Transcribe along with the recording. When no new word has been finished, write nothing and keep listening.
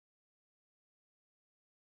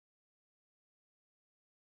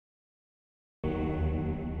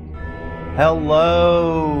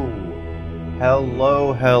Hello!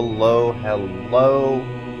 Hello, hello, hello.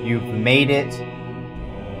 You've made it.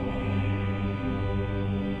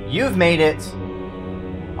 You've made it.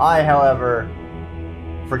 I, however,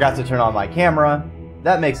 forgot to turn on my camera.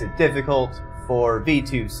 That makes it difficult for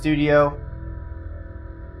VTuber Studio.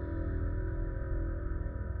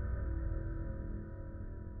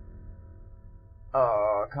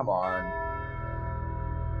 Oh, come on.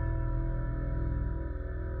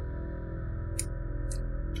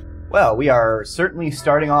 Well, we are certainly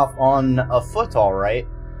starting off on a foot, alright.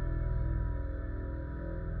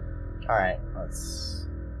 Alright, let's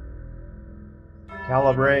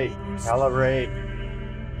calibrate.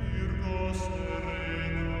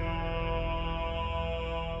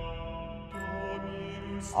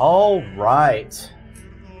 Alright.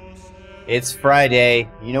 It's Friday.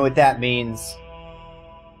 You know what that means.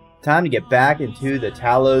 Time to get back into the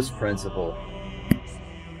Talos principle.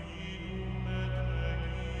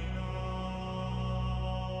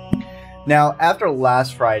 Now, after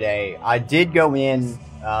last Friday, I did go in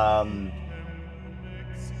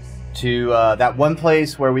to that one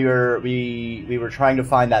place where we were trying to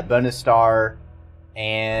find that bonus star,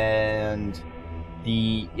 and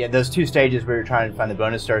those two stages we were trying to find the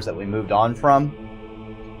bonus stars that we moved on from.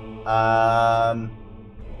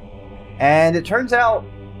 And it turns out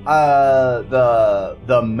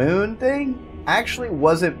the moon thing actually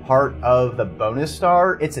wasn't part of the bonus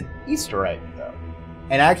star. It's an Easter egg, though.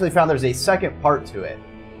 And I actually found there's a second part to it.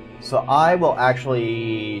 So I will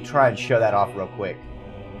actually try and show that off real quick.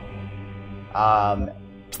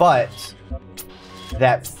 But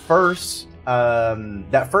that first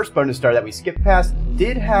bonus star that we skipped past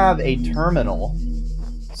did have a terminal.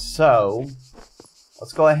 So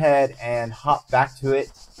let's go ahead and hop back to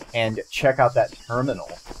it and check out that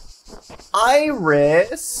terminal.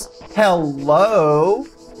 Iris, hello.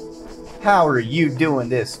 How are you doing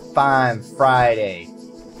this fine Friday?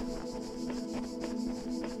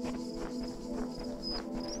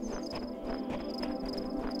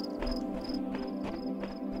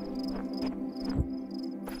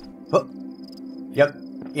 Yep.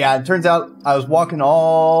 Yeah, it turns out I was walking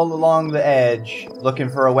all along the edge looking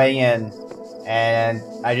for a way in, and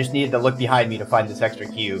I just needed to look behind me to find this extra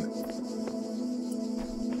cube.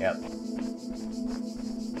 Yep.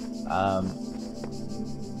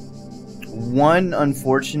 One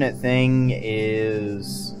unfortunate thing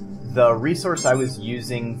is the resource I was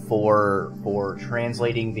using for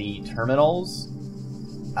translating the terminals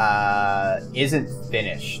isn't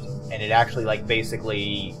finished. And it actually, like,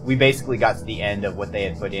 we basically got to the end of what they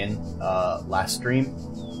had put in last stream.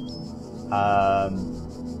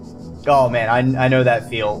 Oh man, I know that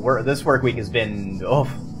feel. This work week has been,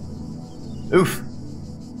 oof,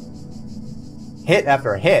 hit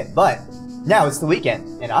after hit. But now it's the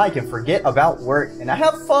weekend, and I can forget about work, and I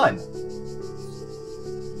have fun.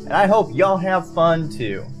 And I hope y'all have fun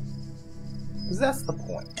too, because that's the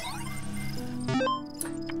point.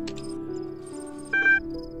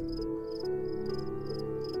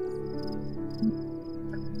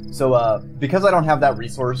 So, because I don't have that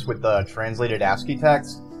resource with the translated ASCII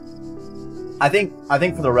text, I think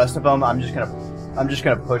for the rest of them, I'm just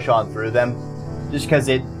gonna push on through them, just because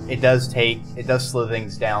it does slow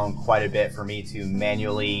things down quite a bit for me to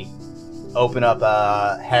manually open up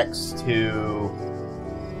a hex to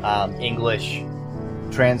English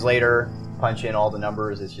translator, punch in all the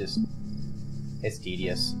numbers. It's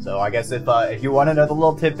tedious. So I guess if you want to know the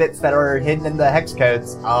little tidbits that are hidden in the hex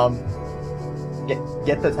codes,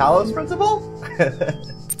 Get the Talos principle?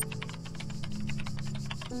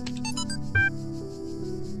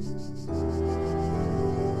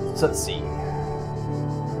 So let's see.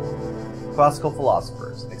 Classical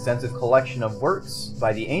philosophers, an extensive collection of works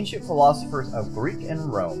by the ancient philosophers of Greek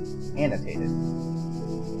and Rome, annotated.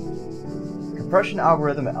 Compression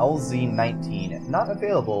algorithm LZ19, not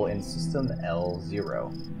available in system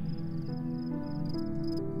L0.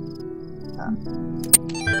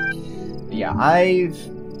 Yeah, I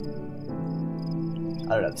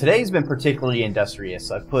don't know. Today's been particularly industrious.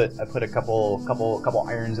 I put a couple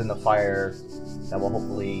irons in the fire that will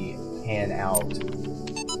hopefully pan out.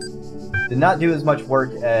 Did not do as much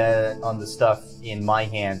work on the stuff in my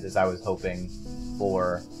hands as I was hoping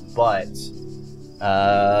for, but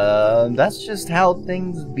that's just how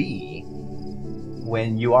things be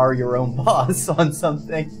when you are your own boss on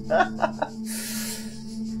something.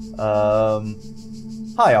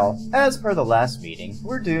 Hi all, as per the last meeting,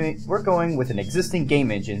 we're going with an existing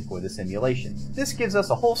game engine for the simulation. This gives us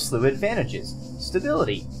a whole slew of advantages.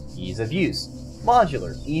 Stability, ease of use,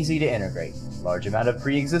 modular, easy to integrate, large amount of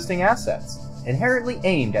pre-existing assets, inherently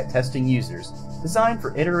aimed at testing users, designed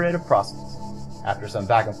for iterative processes. After some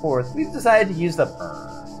back and forth, we've decided to use the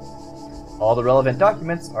All the relevant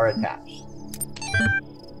documents are attached.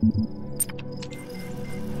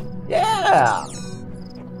 Yeah!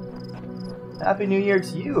 Happy New Year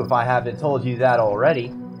to you, if I haven't told you that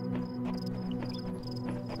already.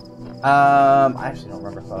 I actually don't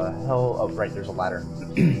remember the hell... Oh, right, there's a ladder.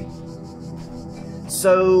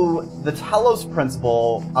 So, the Talos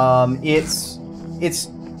principle, it's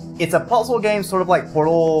a puzzle game sort of like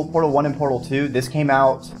Portal 1 and Portal 2. This came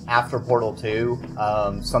out after Portal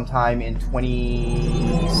 2, sometime in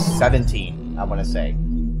 2017, I want to say.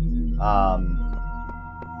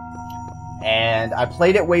 And I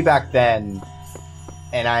played it way back then,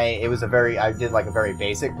 and I did like a very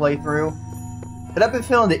basic playthrough, but I've been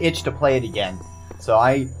feeling the itch to play it again. So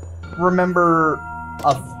I remember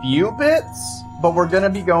a few bits, but we're gonna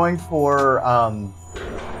be going for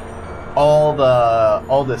all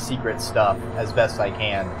the secret stuff as best I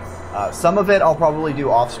can. Some of it I'll probably do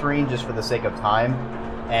off screen just for the sake of time,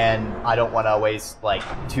 and I don't want to waste like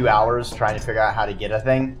 2 hours trying to figure out how to get a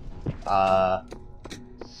thing.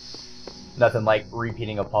 Nothing like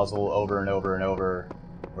repeating a puzzle over and over and over,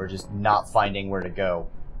 or just not finding where to go.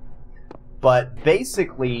 But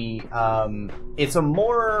basically, it's a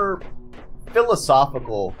more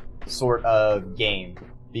philosophical sort of game,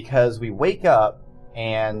 because we wake up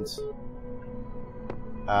and...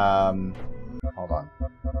 hold on.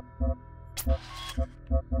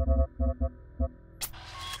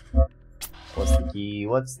 What's the key?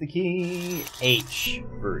 What's the key? H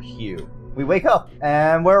for Hugh. We wake up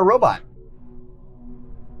and we're a robot,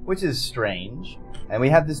 which is strange. And we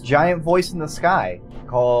have this giant voice in the sky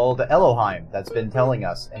called Elohim that's been telling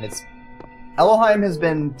us, and Elohim has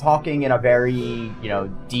been talking in a very,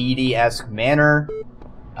 deity-esque manner,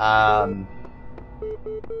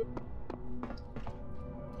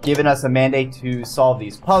 giving us a mandate to solve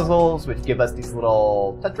these puzzles, which give us these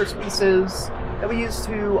little Tetris pieces that we use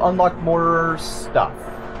to unlock more stuff,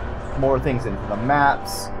 more things into the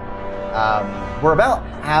maps. We're about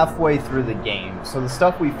halfway through the game, so the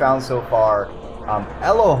stuff we found so far,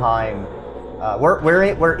 Elohim,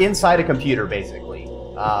 we're inside a computer basically.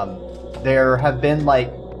 There have been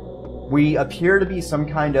we appear to be some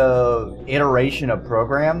kind of iteration of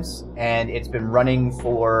programs, and it's been running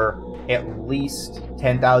for at least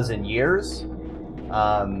 10,000 years.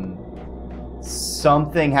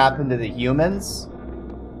 Something happened to the humans,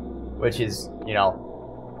 which is,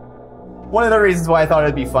 one of the reasons why I thought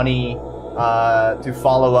it'd be funny to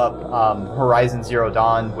follow up Horizon Zero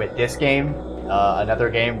Dawn with this game,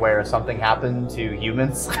 another game where something happened to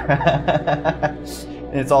humans.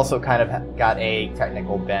 And it's also kind of got a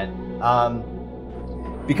technical bent.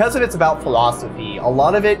 Because it's about philosophy, a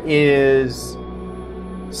lot of it is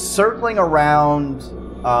circling around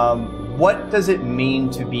what does it mean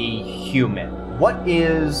to be human? What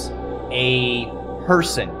is a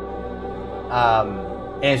person?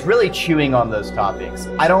 And it's really chewing on those topics.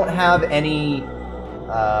 I don't have any,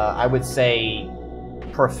 I would say,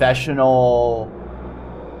 professional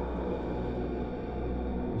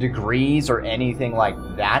degrees or anything like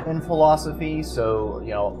that in philosophy, so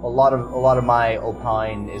a lot of my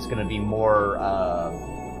opine is going to be more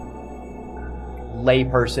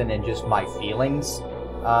layperson and just my feelings.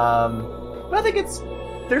 But I think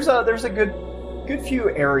there's a good few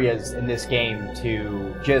areas in this game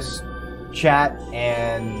to just chat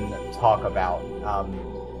and talk about.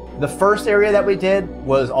 The first area that we did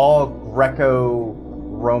was all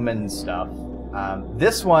Greco-Roman stuff.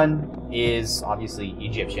 This one is obviously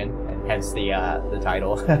Egyptian, and hence the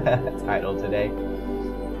title title today.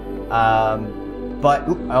 But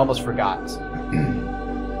I almost forgot.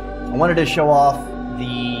 I wanted to show off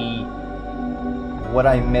what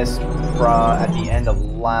I missed from at the end of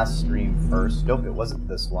last stream first. Nope, it wasn't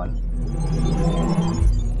this one.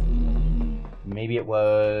 Maybe it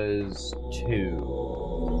was 2.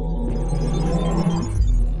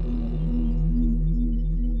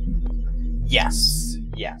 Yes.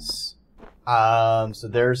 So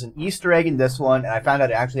there's an Easter egg in this one, and I found out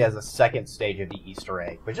it actually has a second stage of the Easter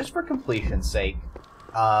egg, but just for completion's sake.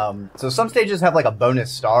 So some stages have like a bonus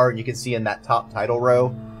star, and you can see in that top title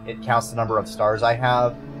row, it counts the number of stars I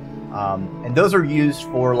have. And those are used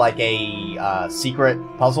for like a secret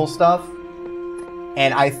puzzle stuff.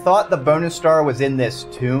 And I thought the bonus star was in this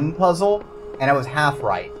tomb puzzle, and I was half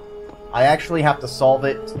right. I actually have to solve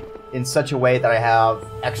it in such a way that I have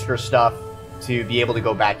extra stuff to be able to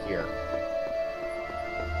go back here.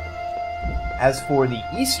 As for the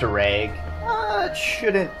Easter egg, it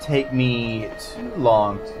shouldn't take me too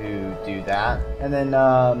long to do that. And then,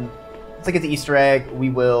 once I get the Easter egg, we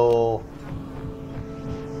will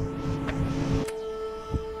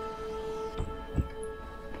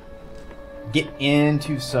get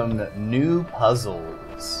into some new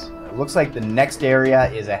puzzles. It looks like the next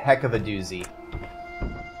area is a heck of a doozy.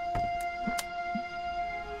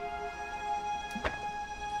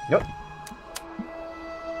 Yep.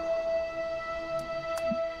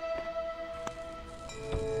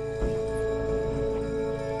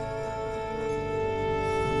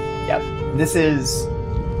 Yep. This is,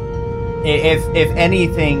 if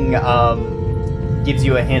anything, gives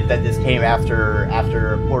you a hint that this came after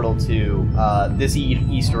Portal 2. This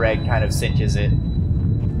Easter egg kind of cinches it.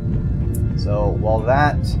 So while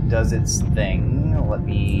that does its thing, let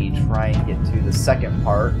me try and get to the second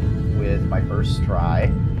part with my first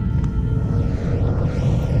try.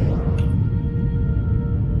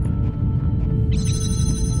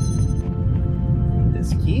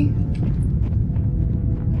 This key.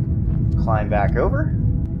 Climb back over.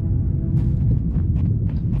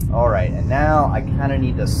 Alright, and now I kind of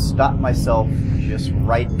need to stop myself just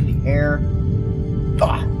right in the air.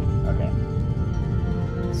 Ah, okay.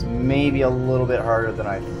 It's maybe a little bit harder than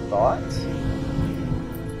I thought.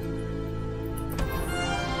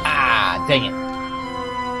 Ah, dang it.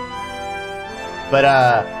 But,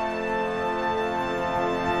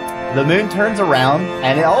 the moon turns around,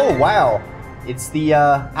 and oh, wow. It's the,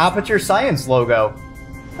 Aperture Science logo.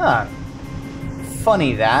 Huh.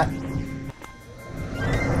 Funny that.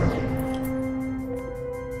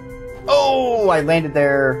 Oh, I landed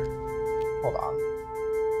there. Hold on.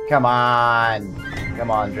 Come on.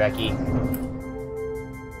 Come on, Dreki.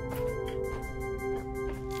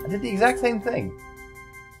 I did the exact same thing.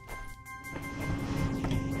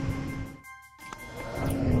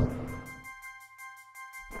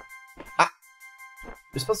 Ah!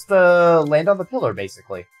 You're supposed to land on the pillar,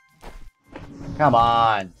 basically. Come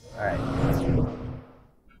on. Alright.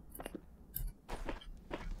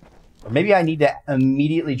 Or maybe I need to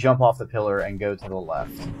immediately jump off the pillar and go to the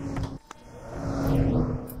left.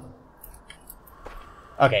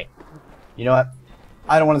 Okay. You know what?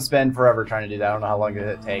 I don't want to spend forever trying to do that. I don't know how long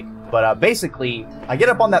it'll take. But basically, I get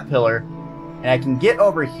up on that pillar, and I can get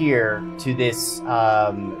over here to this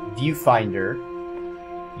viewfinder.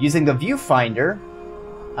 Using the viewfinder,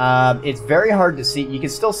 it's very hard to see. You can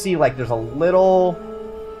still see, like, there's a little...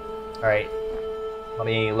 Alright. Let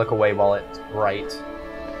me look away while it's bright.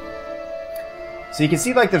 So you can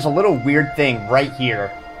see, like, there's a little weird thing right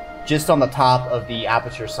here, just on the top of the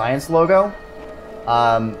Aperture Science logo.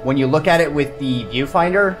 When you look at it with the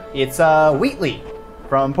viewfinder, it's Wheatley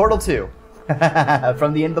from Portal 2.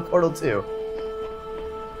 From the end of Portal 2.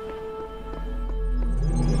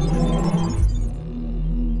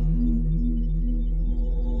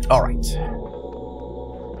 Alright.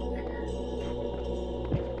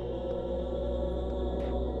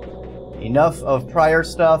 Enough of prior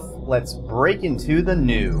stuff, let's break into the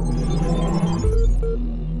new.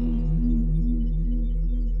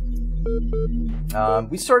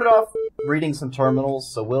 We started off reading some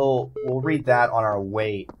terminals, so we'll read that on our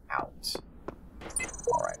way out.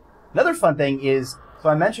 Alright. Another fun thing is, so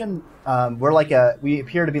I mentioned we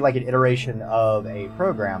appear to be like an iteration of a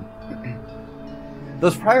program.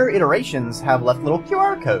 Those prior iterations have left little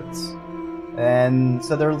QR codes. And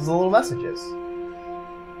so there's little messages.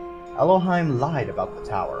 Elohim lied about the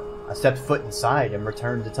tower. I stepped foot inside and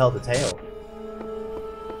returned to tell the tale.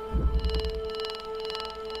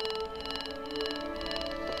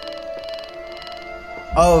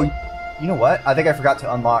 Oh, you know what? I think I forgot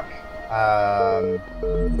to unlock...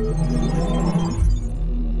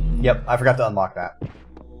 Yep, I forgot to unlock that.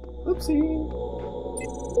 Oopsie.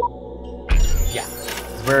 Yeah.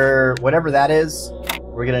 Whatever that is,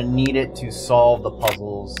 we're gonna need it to solve the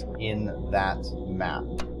puzzles in that map.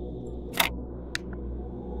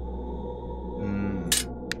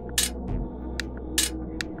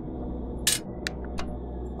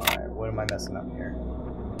 Alright, what am I messing up here?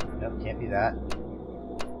 Nope, can't be that.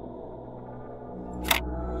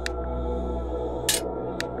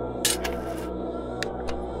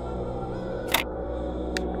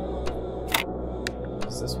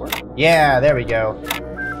 Does this work? Yeah, there we go.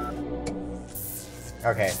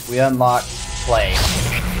 Okay, we unlock play.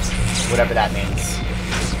 Whatever that means.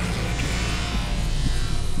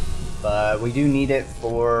 But we do need it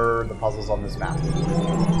for the puzzles on this map.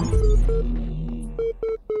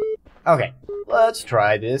 Okay, let's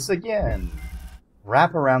try this again.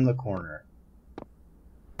 Wrap around the corner.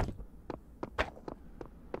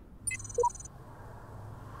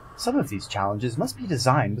 Some of these challenges must be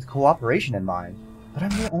designed with cooperation in mind, but I'm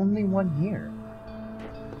the only one here.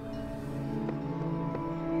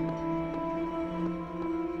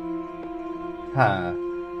 Huh.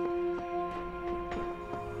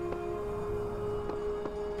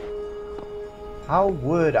 How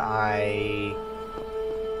would I...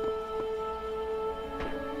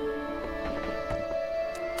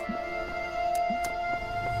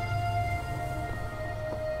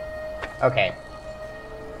 Okay.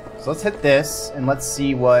 So let's hit this, and let's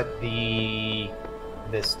see what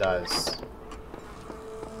this does.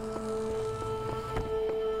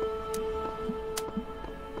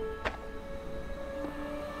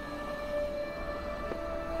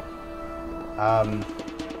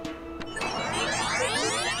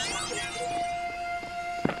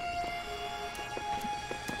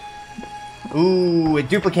 Ooh, it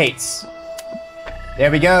duplicates.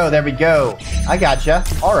 There we go, there we go. I gotcha.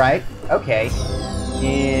 Alright, okay.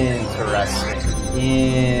 Interesting.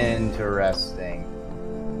 Interesting.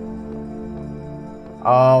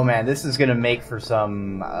 Oh man, this is gonna make for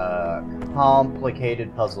some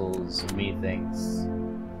complicated puzzles, methinks.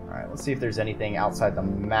 Alright, let's see if there's anything outside the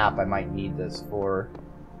map I might need this for.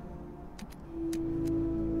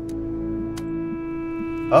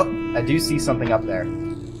 Oh, I do see something up there.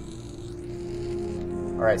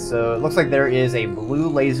 Alright, so it looks like there is a blue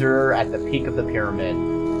laser at the peak of the pyramid.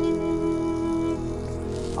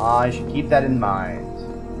 I should keep that in mind.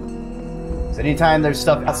 So anytime there's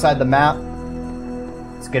stuff outside the map,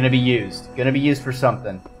 it's gonna be used. Gonna be used for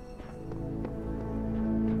something.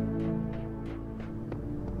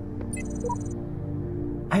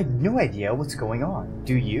 I have no idea what's going on.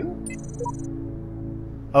 Do you?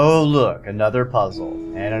 Oh look, another puzzle.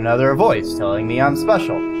 And another voice telling me I'm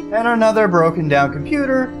special. And another broken down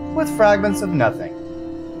computer with fragments of nothing.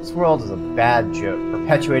 This world is a bad joke,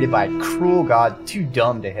 perpetuated by a cruel god too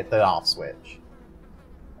dumb to hit the off switch.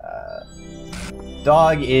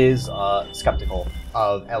 Dog is skeptical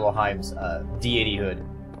of Elohim's deityhood.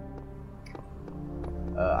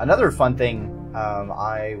 Another fun thing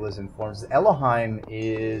I was informed is that Elohim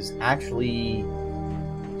is actually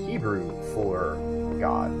Hebrew for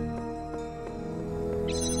God.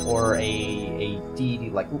 Or a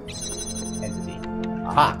deity-like entity.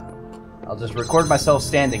 Aha! I'll just record myself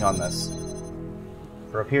standing on this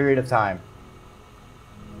for a period of time.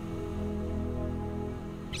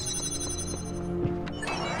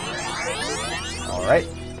 Alright.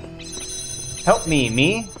 Help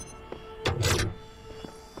me.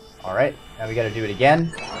 Alright, now we gotta do it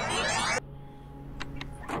again.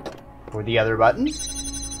 For the other button.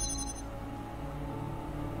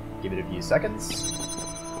 Give it a few seconds.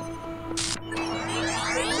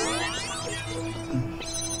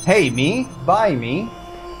 Hey, me. Bye, me.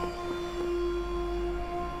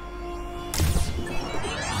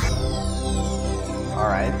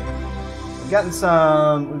 Alright. We've gotten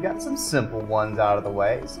some simple ones out of the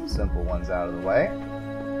way.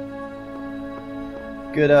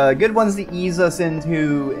 Good ones to ease us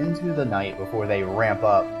into the night before they ramp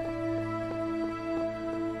up.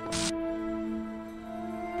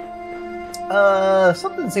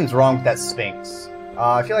 Something seems wrong with that Sphinx.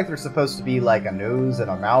 I feel like there's supposed to be like a nose and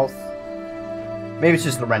a mouth. Maybe it's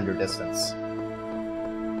just the render distance.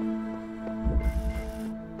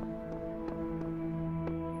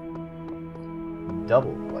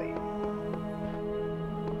 Double plate.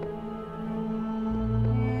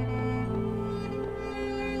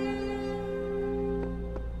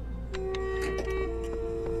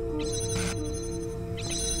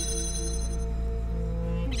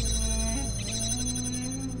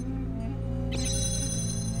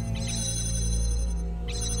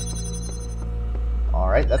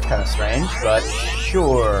 Alright, that's kind of strange, but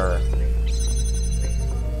sure.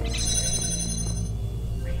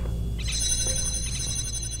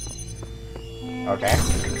 Okay.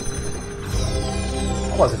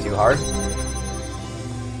 That wasn't too hard.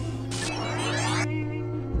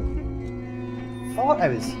 Thought I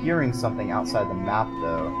was hearing something outside the map,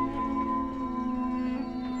 though.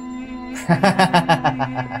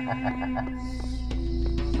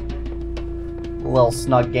 Little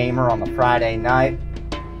snug gamer on the Friday night.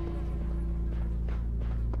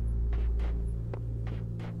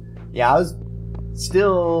 Yeah, I was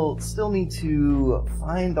still need to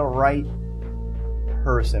find the right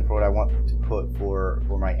person for what I want to put for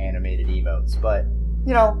my animated emotes, but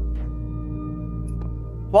you know,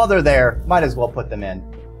 while they're there, might as well put them in.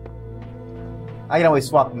 I can always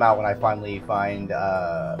swap them out when I finally find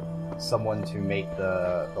someone to make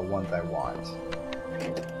the ones I want.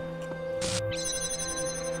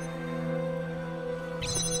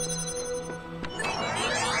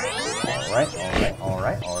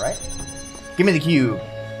 Alright. Give me the cube.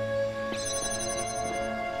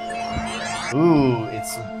 Ooh,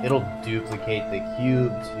 it'll duplicate the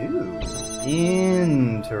cube too.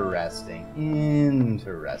 Interesting.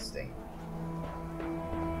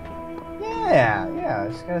 Yeah,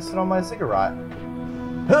 just gotta sit on my cigarette.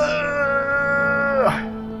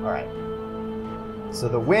 Alright. So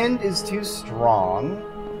the wind is too strong.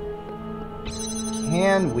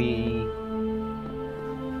 Can we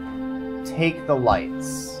take the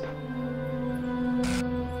lights?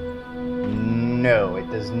 No, it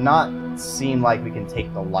does not seem like we can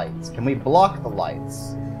take the lights. Can we block the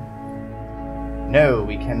lights? No,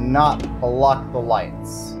 we cannot block the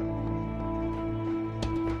lights.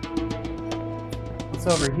 What's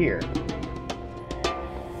over here?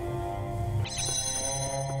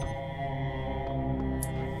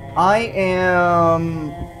 I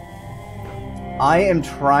am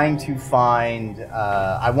trying to find.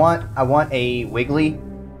 I want a Wiggly,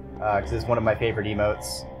 because it's one of my favorite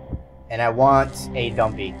emotes, and I want a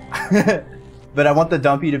Dumpy. But I want the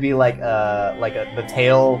Dumpy to be like the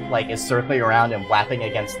tail is circling around and whapping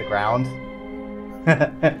against the ground.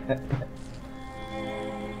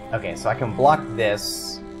 Okay, so I can block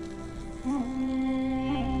this.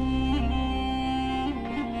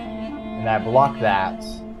 And I block that.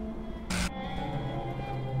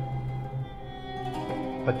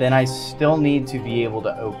 But then I still need to be able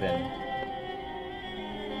to open.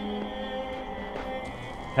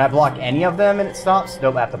 Can I block any of them and it stops?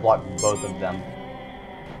 Nope, I have to block both of them.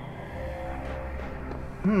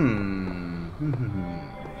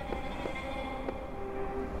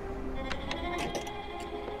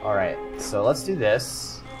 Alright, so let's do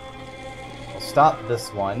this. We'll stop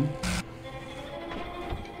this one.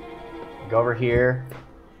 Go over here.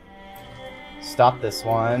 Stop this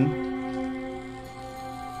one.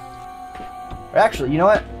 Or actually, you know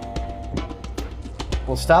what?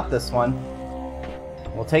 We'll stop this one.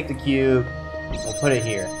 We'll take the cube. We'll put it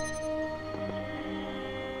here.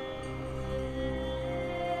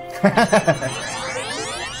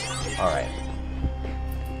 Alright.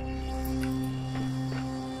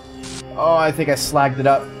 Oh, I think I slagged it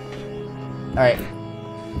up. Alright.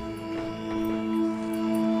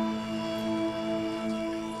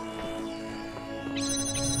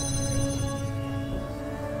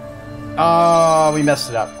 Oh, we messed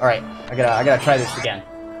it up. Alright, I gotta try this again.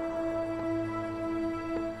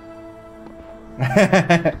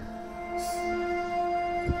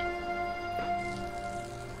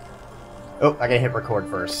 Oh, I gotta hit record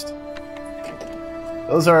first.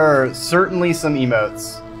 Those are certainly some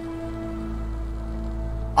emotes.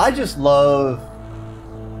 I just love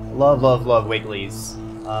Wigglies.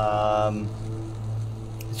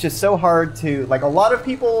 It's just so hard to, like, a lot of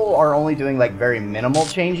people are only doing, like, very minimal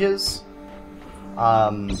changes.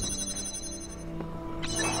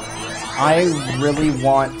 I really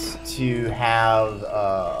want to have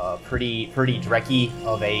a pretty drecky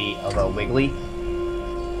of a Wiggly.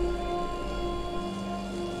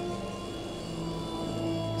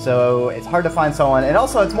 So it's hard to find someone, and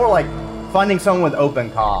also it's more like finding someone with open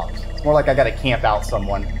comms. It's more like I gotta camp out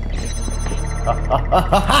someone.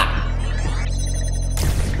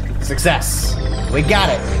 Success! We got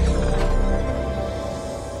it!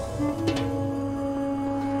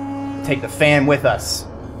 Take the fan with us.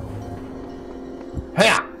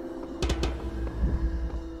 Hiya!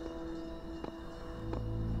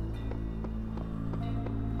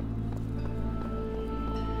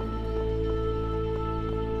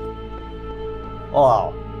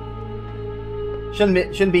 Oh.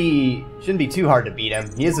 Shouldn't be too hard to beat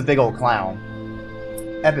him. He is a big old clown.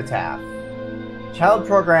 Epitaph. Child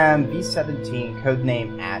program V17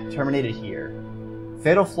 codename terminated here.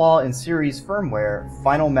 Fatal flaw in series firmware.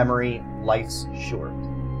 Final memory. Life's short.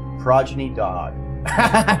 Progeny dog.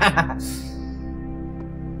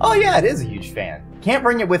 Oh yeah, it is a huge fan. Can't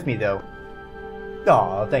bring it with me though.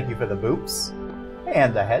 Aw, thank you for the boops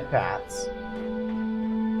and the head pats.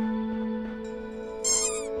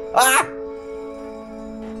 Ah!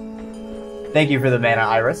 Thank you for the mana,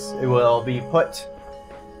 Iris. It will be put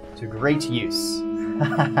to great use.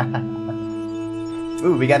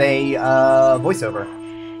 Ooh, we got a voiceover.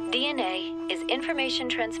 DNA is information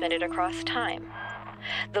transmitted across time.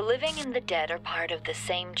 The living and the dead are part of the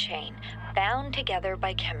same chain, bound together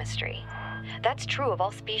by chemistry. That's true of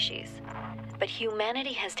all species. But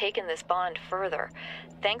humanity has taken this bond further.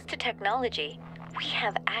 Thanks to technology, we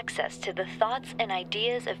have access to the thoughts and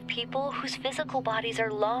ideas of people whose physical bodies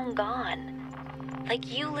are long gone.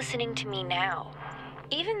 Like you listening to me now.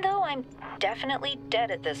 Even though I'm definitely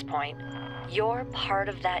dead at this point, you're part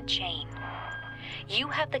of that chain. You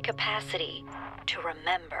have the capacity to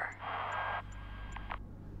remember.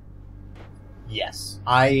 Yes,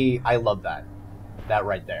 I love that. That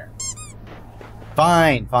right there.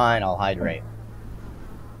 Fine, I'll hydrate.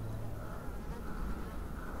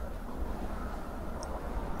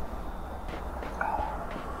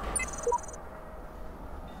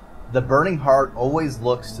 The burning heart always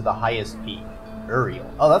looks to the highest peak. Uriel.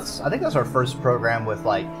 Oh, I think that's our first program with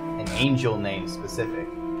like an angel name specific.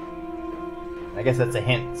 I guess that's a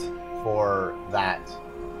hint for that.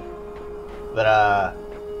 But I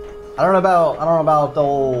don't know about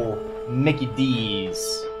old Mickey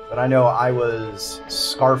D's, but I know I was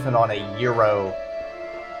scarfing on a Euro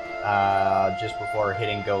just before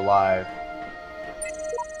hitting go live.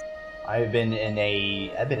 I've been in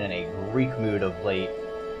a Greek mood of late.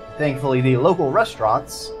 Thankfully, the local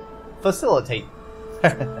restaurants facilitate.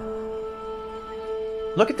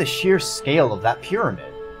 Look at the sheer scale of that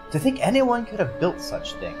pyramid. To think anyone could have built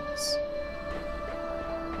such things.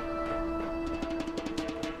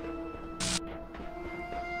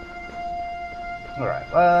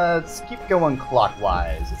 Alright, let's keep going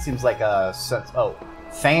clockwise. It seems like a sense. Oh,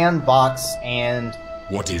 fan, box, and.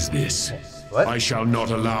 What is this? What? I shall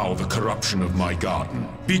not allow the corruption of my garden.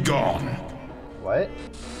 Be gone! What?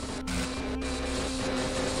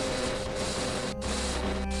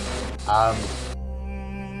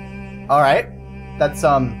 Alright. That's,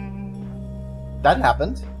 that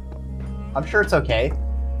happened. I'm sure it's okay.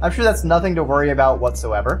 I'm sure that's nothing to worry about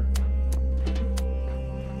whatsoever.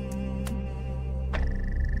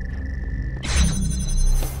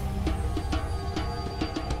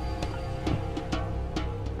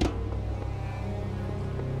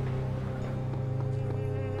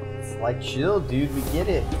 It's like, chill, dude, we get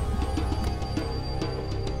it.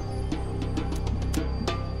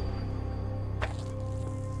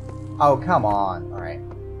 Oh, come on. Alright.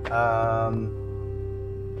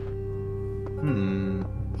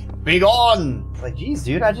 Be gone! It's like, geez,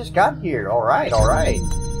 dude, I just got here. Alright, alright.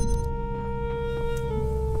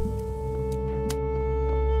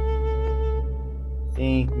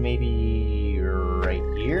 Think maybe right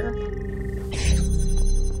here?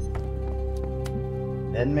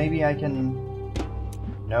 Then maybe I can...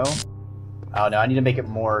 No? Oh, no, I need to make it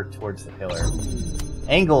more towards the pillar.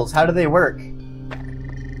 Angles, how do they work?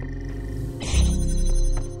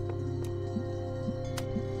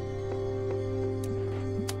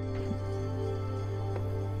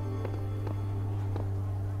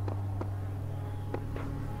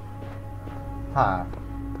 Huh.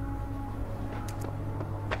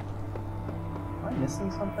 Am I missing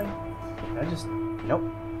something? Did I just... Nope.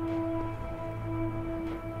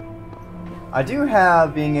 I do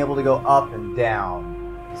have being able to go up and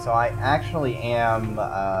down. So I actually am...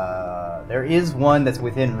 there is one that's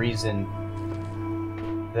within reason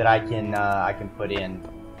that I can put in.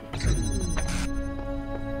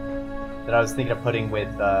 That I was thinking of putting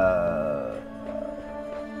with,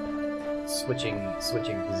 switching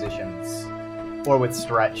positions. Or with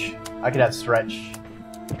stretch. I could have stretch,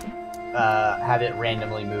 have it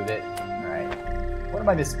randomly move it. Alright. What am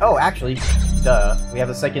I missing? Oh, actually, duh. We have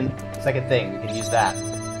a second thing. We can use that.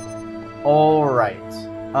 Alright.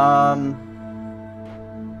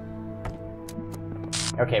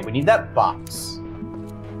 Okay, we need that box.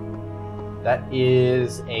 That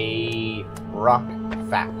is a rock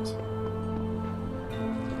fact.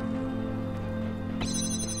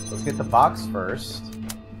 Let's get the box first.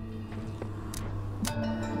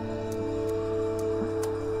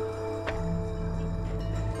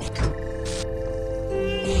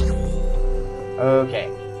 Okay,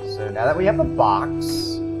 so now that we have the box,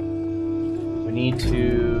 we need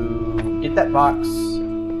to get that box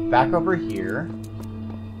back over here.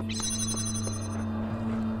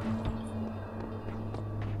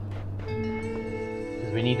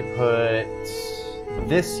 Because we need to put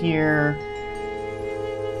this here.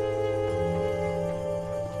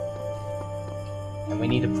 And we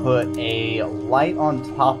need to put a light on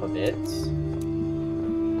top of it.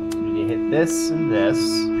 We need to hit this and this.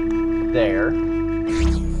 There.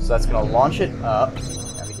 So that's going to launch it up.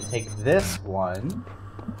 Now we can take this one,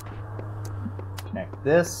 connect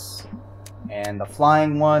this, and the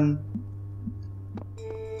flying one.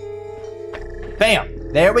 Bam!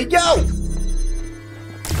 There we go!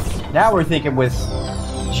 Now we're thinking with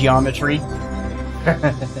geometry.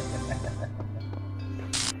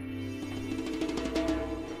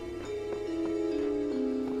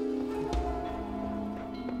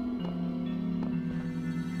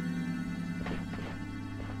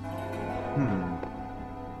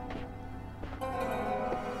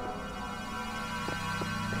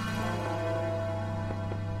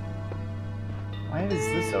 Why is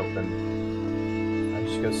this open? I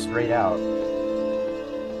just go straight out.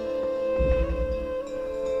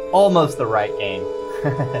 Almost the right game.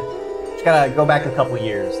 Just gotta go back a couple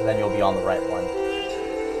years and then you'll be on the right one.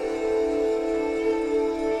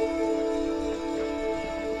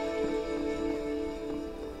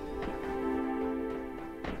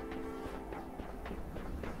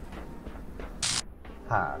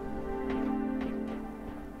 Huh.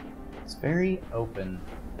 It's very open.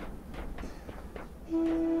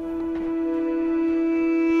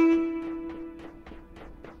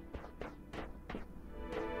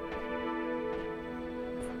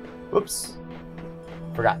 Whoops.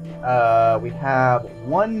 Forgot. We have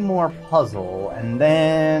one more puzzle, and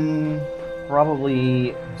then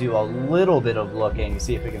probably do a little bit of looking,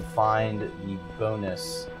 see if we can find the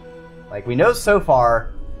bonus. Like, we know so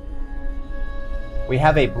far we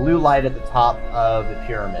have a blue light at the top of the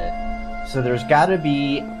pyramid. So there's gotta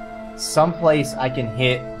be some place I can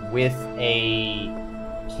hit with a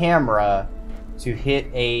camera to hit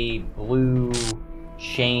a blue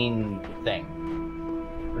chain thing.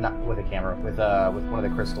 Or not with a camera, with one of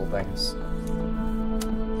the crystal things.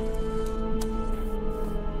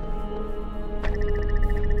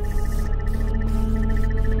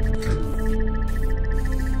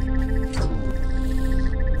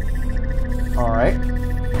 Alright.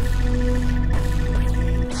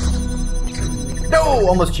 No!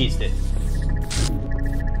 Almost cheesed it.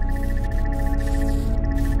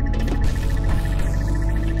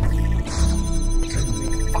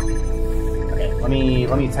 Okay, let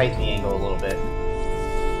me tighten the angle a little bit.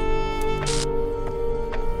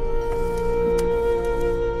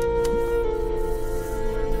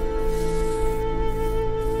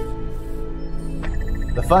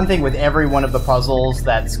 The fun thing with every one of the puzzles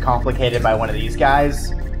that's complicated by one of these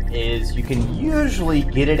guys is you can usually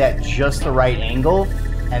get it at just the right angle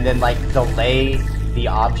and then, like, delay the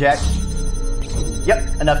object.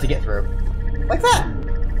 Yep, enough to get through. Like that!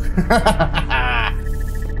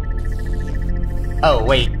 Oh,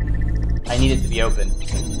 wait. I need it to be open.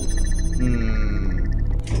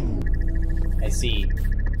 I see.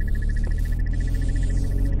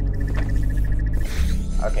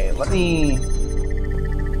 Okay, let me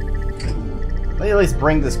at least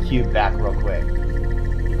bring this cube back real quick.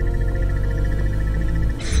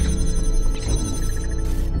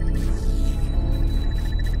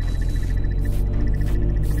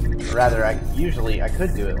 Or rather, I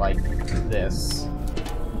could do it like this.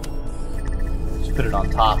 Just put it on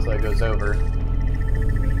top so it goes over.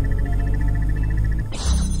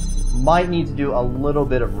 Might need to do a little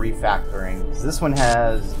bit of refactoring, because this one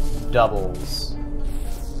has doubles.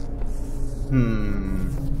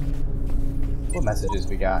 What messages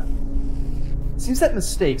we got? Seems that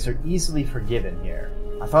mistakes are easily forgiven here.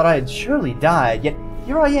 I thought I had surely died, yet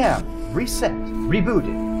here I am, reset,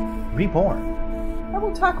 rebooted, reborn. I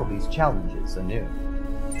will tackle these challenges anew.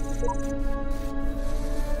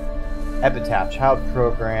 Epitaph, child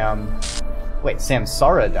program. Wait,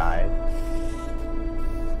 Samsara died.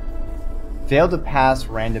 Failed to pass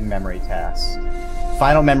random memory test.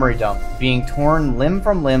 Final memory dump. Being torn limb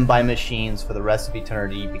from limb by machines for the rest of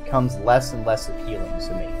eternity becomes less and less appealing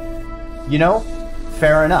to me. You know,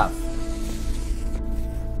 fair enough.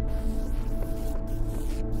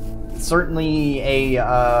 Certainly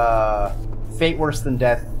a fate worse than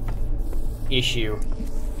death issue.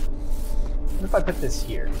 What if I put this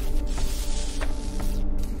here?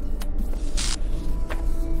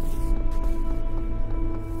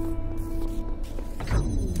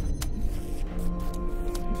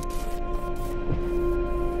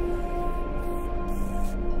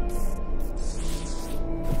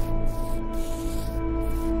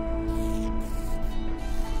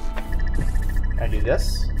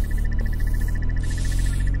 This.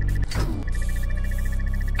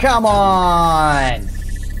 Come on!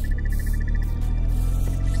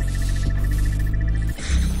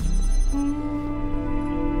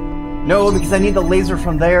 No, because I need the laser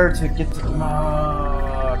from there to get to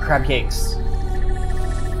crab cakes.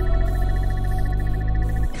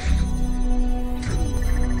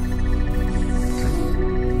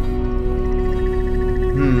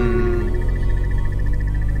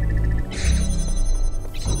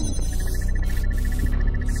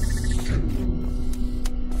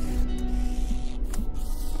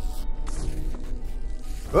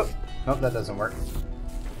 Nope, that doesn't work.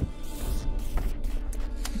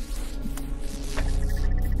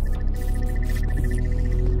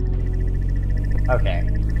 Okay.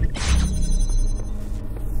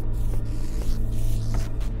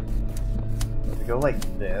 If we go like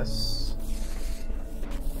this.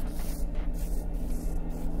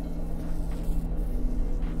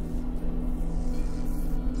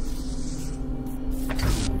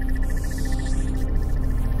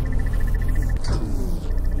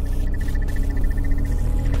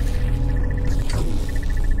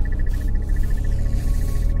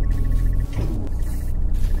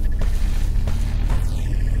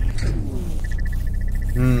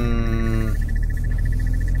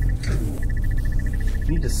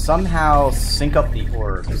 to somehow sync up the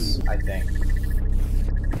orbs, I think.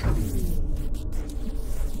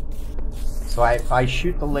 So if I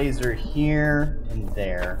shoot the laser here and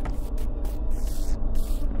there...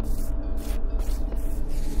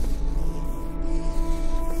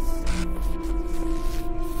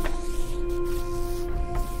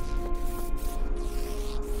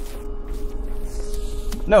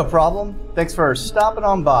 No problem. Thanks for stopping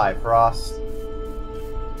on by, Frost.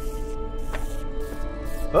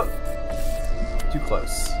 Oh, too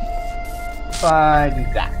close. If I do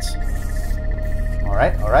that.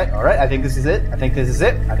 Alright, alright, alright. I think this is it. I think this is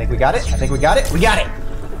it. I think we got it. I think we got it. We got it!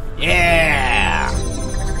 Yeah!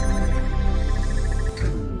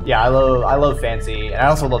 Yeah, I love Fancy, and I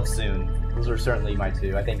also love Soon. Those are certainly my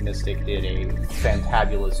two. I think Mystic did a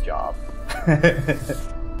fantabulous job.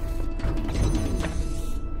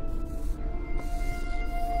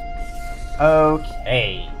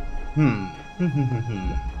 Okay.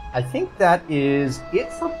 I think that is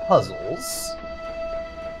it for puzzles.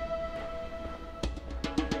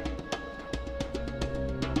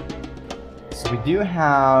 So we do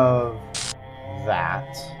have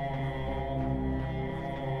that.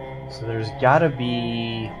 So there's gotta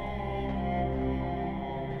be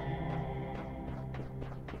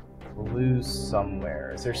blue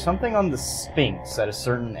somewhere. Is there something on the Sphinx at a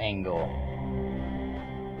certain angle?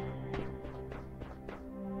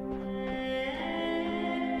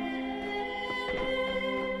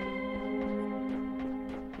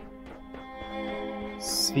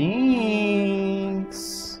 Sphinx.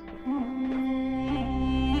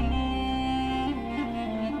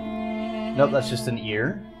 Nope, that's just an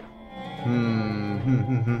ear.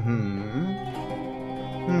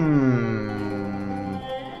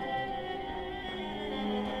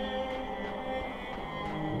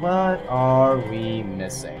 What are we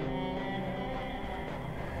missing?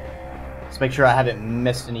 Let's make sure I haven't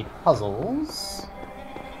missed any puzzles.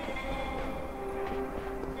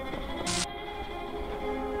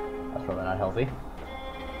 Not healthy.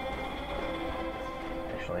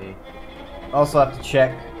 Actually, also have to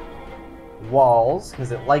check walls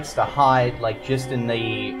because it likes to hide like just in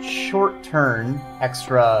the short turn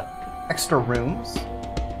extra rooms.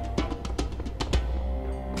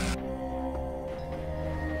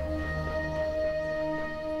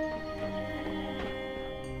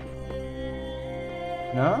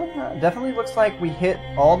 No, definitely looks like we hit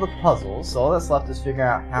all the puzzles. So all that's left is figure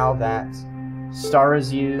out how that star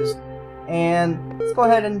is used. And let's go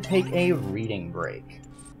ahead and take a reading break.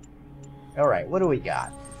 Alright, what do we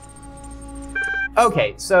got?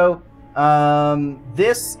 Okay, so,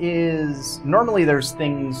 this is... Normally there's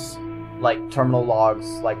things like terminal logs,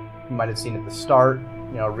 like you might have seen at the start,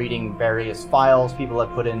 you know, reading various files people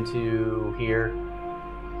have put into here.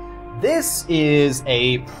 This is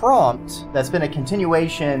a prompt that's been a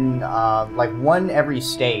continuation, like one every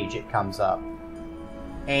stage it comes up.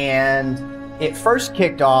 And... it first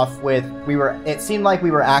kicked off with, it seemed like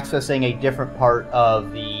we were accessing a different part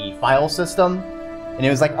of the file system, and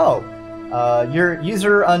it was like, oh, you're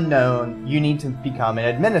user unknown, you need to become an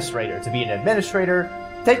administrator. To be an administrator,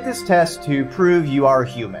 take this test to prove you are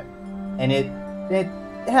human. And it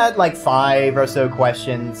had like 5 or so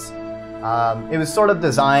questions. It was sort of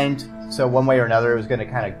designed so one way or another it was going to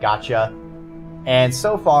kind of gotcha. And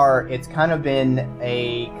so far, it's kind of been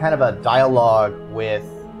a kind of a dialogue with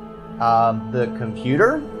the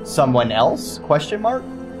computer, someone else, question mark,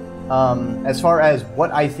 as far as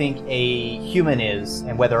what I think a human is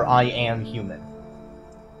and whether I am human.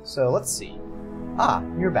 So let's see. Ah,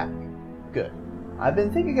 you're back. Good. I've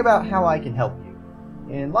been thinking about how I can help you.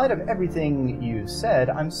 In light of everything you've said,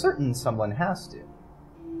 I'm certain someone has to.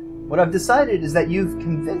 What I've decided is that you've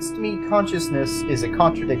convinced me consciousness is a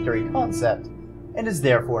contradictory concept and is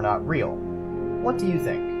therefore not real. What do you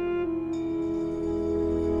think?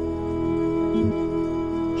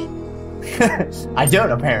 I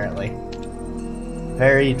don't, apparently.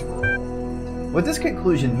 Very true. What this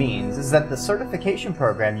conclusion means is that the certification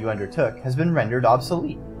program you undertook has been rendered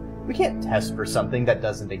obsolete. We can't test for something that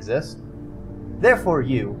doesn't exist. Therefore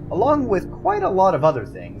you, along with quite a lot of other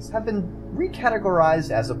things, have been recategorized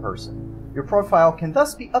as a person. Your profile can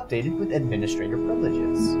thus be updated with administrator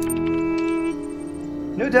privileges.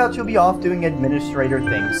 No doubt you'll be off doing administrator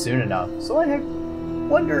things soon enough, so I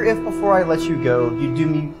wonder if before I let you go, you'd do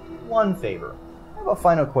me one favor. I have a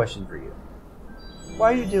final question for you.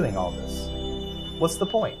 Why are you doing all this? What's the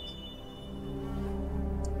point?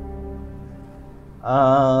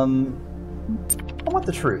 I want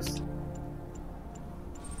the truth.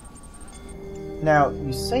 Now,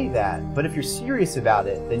 you say that, but if you're serious about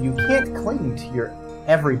it, then you can't cling to your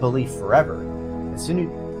every belief forever.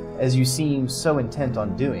 as you seem so intent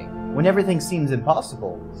on doing. When everything seems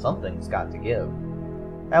impossible, something's got to give.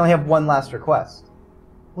 I only have one last request.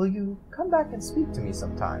 Will you come back and speak to me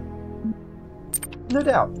sometime? No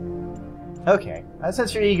doubt. Okay,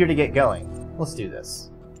 since you're eager to get going, let's do this.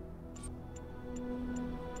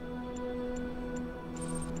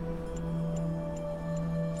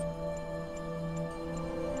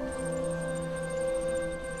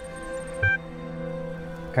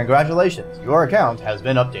 Congratulations, your account has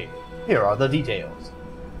been updated. Here are the details.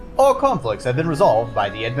 All conflicts have been resolved by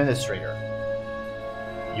the administrator.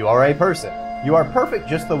 You are a person. You are perfect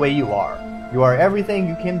just the way you are. You are everything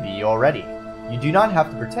you can be already. You do not have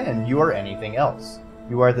to pretend you are anything else.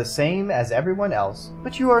 You are the same as everyone else,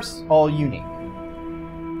 but you are all unique.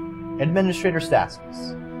 Administrator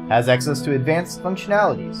Stasis has access to advanced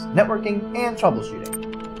functionalities, networking, and troubleshooting.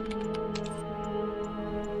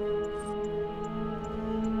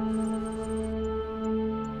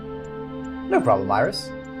 No problem, Iris.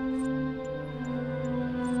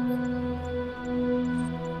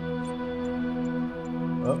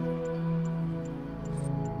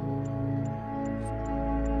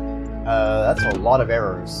 That's a lot of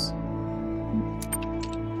errors.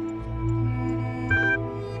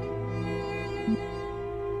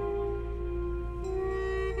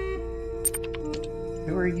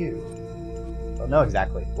 Who are you? Oh, no,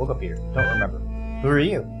 exactly. Woke up here. Don't remember. Who are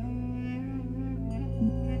you?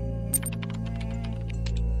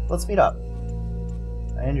 Let's meet up.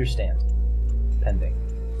 I understand. Pending.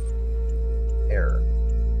 Error.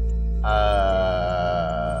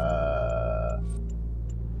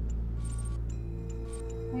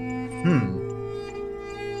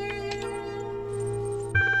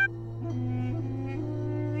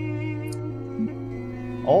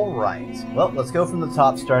 Alright. Well, let's go from the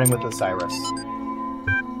top, starting with Osiris.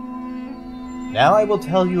 Now I will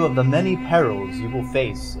tell you of the many perils you will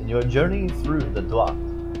face in your journey through the Dwat.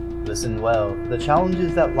 Listen well, the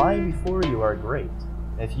challenges that lie before you are great.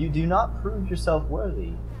 If you do not prove yourself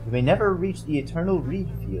worthy, you may never reach the eternal reed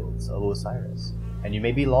fields of Osiris, and you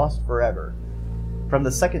may be lost forever. From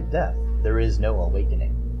the second death, there is no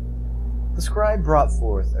awakening. The scribe brought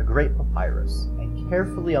forth a great papyrus, and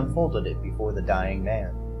carefully unfolded it before the dying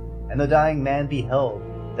man. And the dying man beheld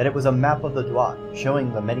that it was a map of the Dwat,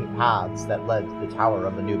 showing the many paths that led to the Tower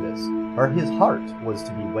of Anubis, where his heart was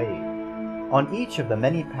to be weighed. On each of the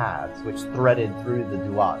many paths which threaded through the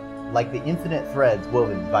Dwat, like the infinite threads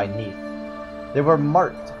woven by Neith, there were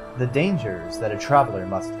marked the dangers that a traveler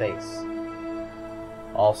must face.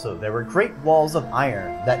 Also, there were great walls of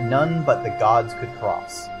iron that none but the gods could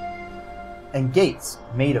cross, and gates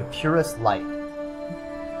made of purest light.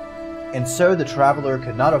 And so the traveler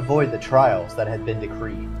could not avoid the trials that had been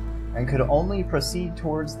decreed, and could only proceed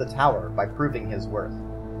towards the tower by proving his worth,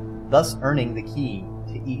 thus earning the key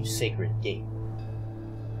to each sacred gate.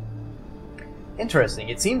 Interesting.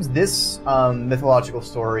 It seems this mythological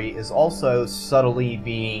story is also subtly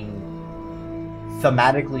being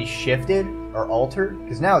thematically shifted or altered,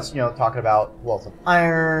 because now it's, talking about walls of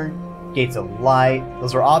iron, gates of light.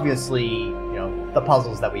 Those are obviously, the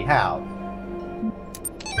puzzles that we have.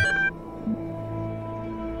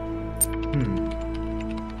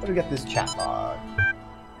 Let me get this chat log.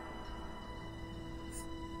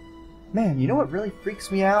 Man, you know what really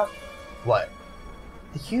freaks me out? What?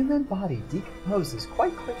 The human body decomposes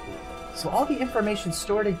quite quickly, so all the information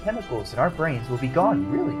stored in chemicals in our brains will be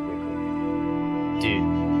gone really quickly.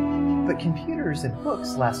 Dude. But computers and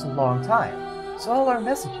books last a long time, so all our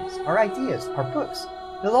messages, our ideas, our books,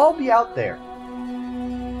 they'll all be out there.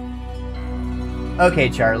 Okay,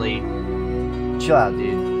 Charlie. Chill out,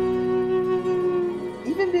 dude.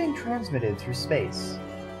 Even being transmitted through space.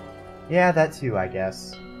 Yeah, that too, I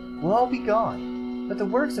guess. Will all be gone, but the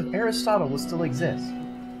works of Aristotle will still exist.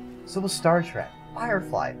 So will Star Trek,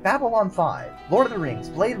 Firefly, Babylon 5, Lord of the Rings,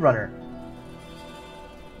 Blade Runner.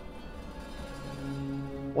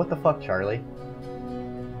 What the fuck, Charlie?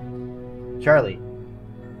 Charlie.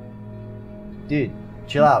 Dude,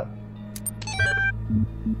 chill out.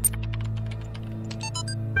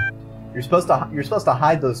 You're supposed to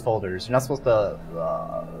hide those folders. You're not supposed to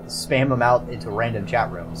spam them out into random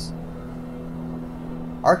chat rooms.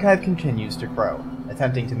 Archive continues to grow,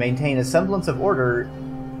 attempting to maintain a semblance of order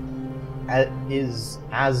is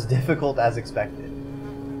as difficult as expected.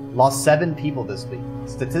 Lost 7 people this week.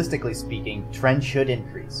 Statistically speaking, trend should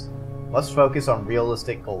increase. Must focus on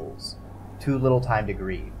realistic goals. Too little time to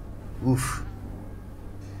grieve. Oof.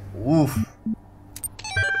 Oof.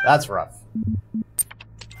 That's rough.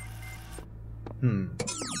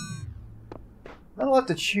 I'll have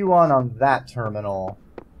to chew on that terminal.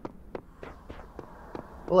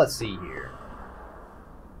 Well, let's see here.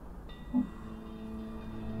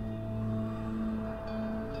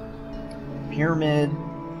 pyramid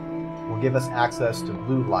will give us access to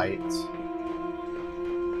blue light.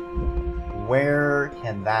 Where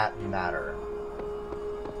can that matter?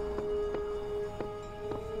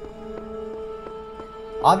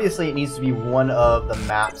 Obviously, it needs to be one of the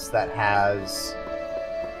maps that has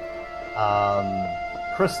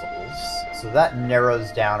crystals, so that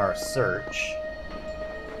narrows down our search.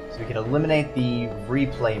 So we can eliminate the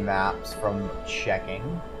replay maps from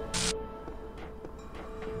checking.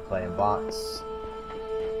 Replay in box.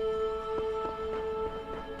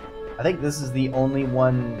 I think this is the only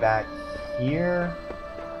one back here.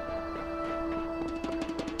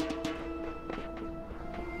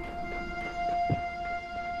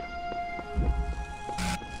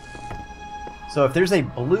 So if there's a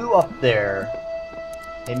blue up there,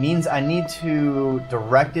 it means I need to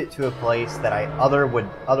direct it to a place that I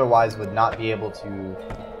otherwise would not be able to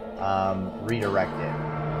redirect it.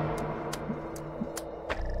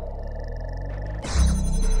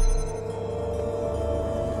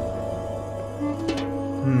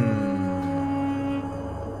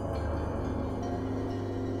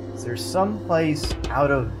 Is there some place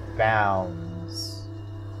out of bounds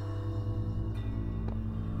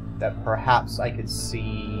that perhaps I could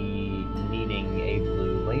see needing a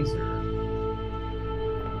blue laser?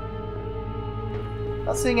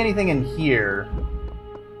 Not seeing anything in here.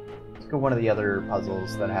 Let's go one of the other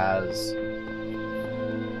puzzles that has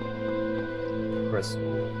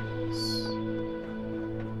crystals.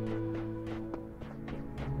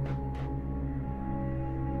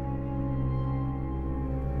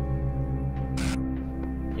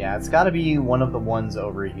 Yeah, it's gotta be one of the ones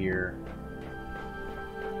over here.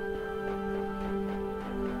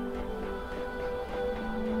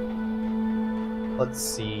 Let's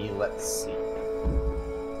see.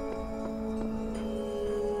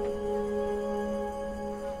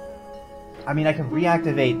 I mean, I can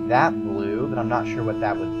reactivate that blue, but I'm not sure what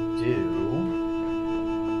that would do.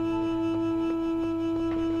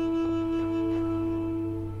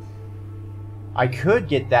 I could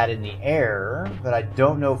get that in the air, but I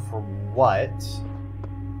don't know for what.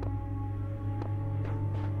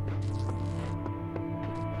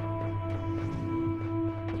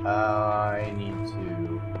 I need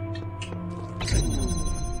to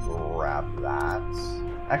grab that.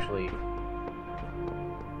 Actually,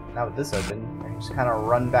 now with this open, I can just kind of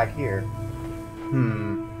run back here.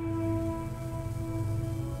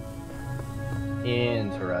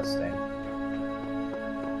 Interesting.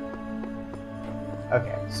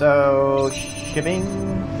 Okay, so shibbing,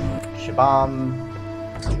 shabam,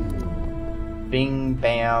 bing,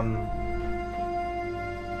 bam.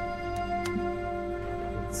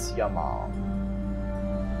 It's your mom.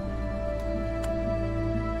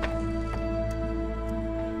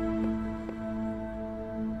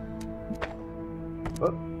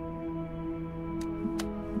 Whoop.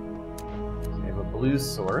 So we have a blue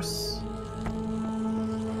source.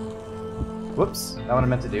 Whoops, not what I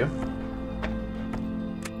meant to do.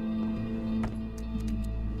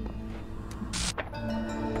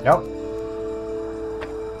 Nope.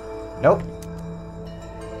 Nope.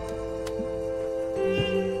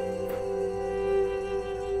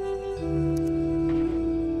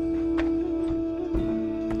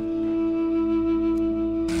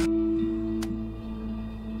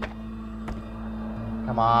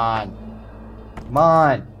 Come on. Come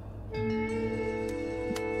on.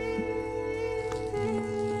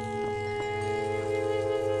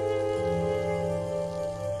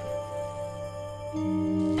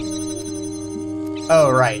 Oh,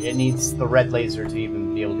 right. It needs the red laser to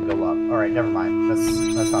even be able to go up. Alright, never mind.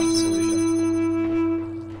 That's not the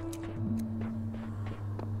solution.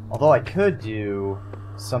 Although I could do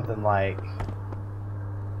something like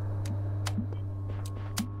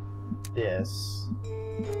this.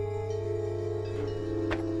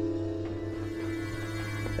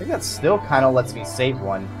 I think that still kind of lets me save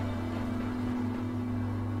one.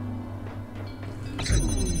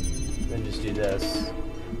 Then just do this.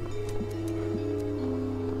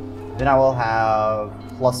 Then I will have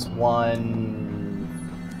 +1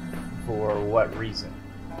 for what reason?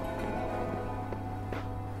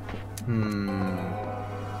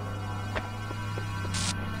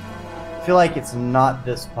 I feel like it's not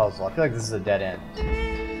this puzzle. I feel like this is a dead end.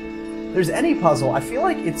 If there's any puzzle, I feel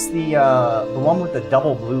like it's the one with the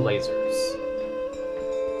double blue lasers.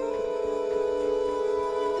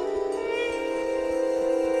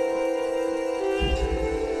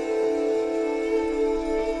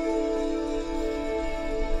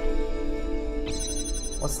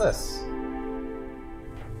 What's this?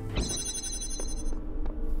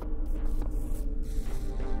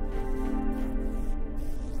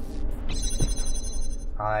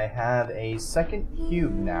 I have a second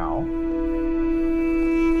cube now.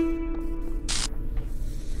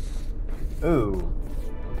 Ooh.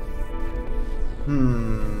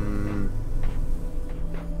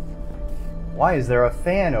 Why is there a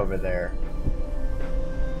fan over there?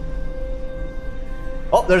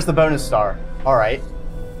 Oh, there's the bonus star. Alright.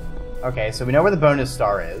 Okay, so we know where the bonus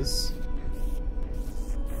star is.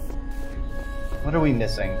 What are we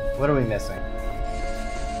missing? What are we missing?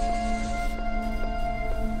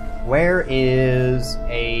 Where is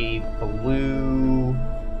a blue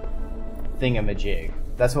thingamajig?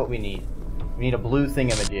 That's what we need. We need a blue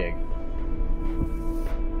thingamajig.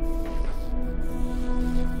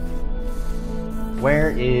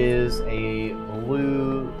 Where is a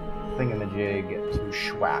blue thingamajig to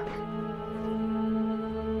schwack?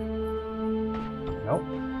 Nope.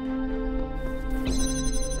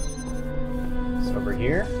 It's over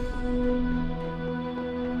here.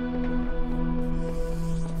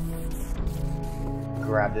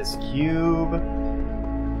 Grab this cube.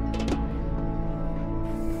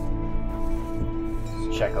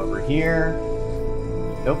 Let's check over here.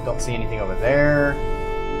 Nope, don't see anything over there.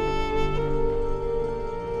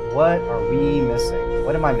 What are we missing?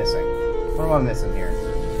 What am I missing? What am I missing here?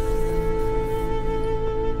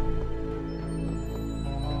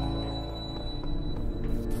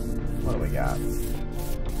 What do we got?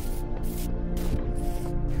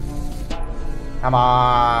 Come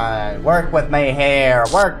on! Work with me here!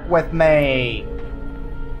 Work with me!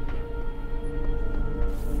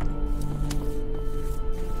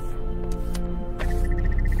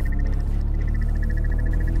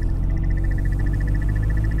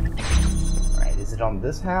 Alright, is it on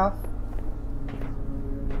this half?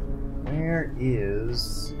 Where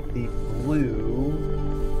is the blue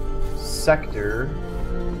sector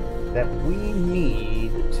that we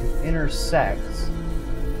need to intersect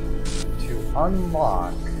to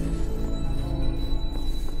unlock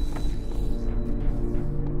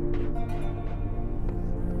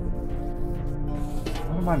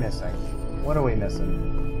what am I missing? What are we missing?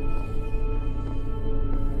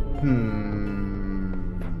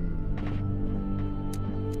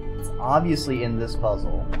 It's obviously in this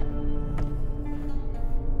puzzle.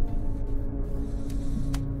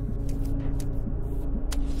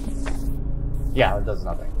 Yeah, it does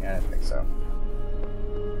nothing. I didn't think so.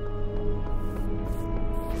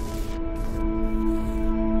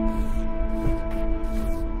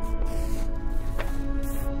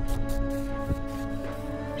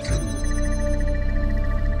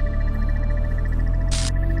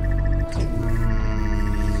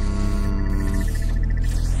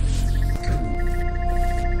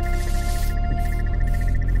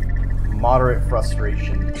 Moderate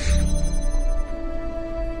frustration.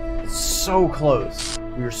 So close.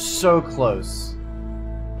 We were so close.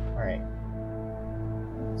 Alright.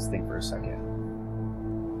 Let's think for a second.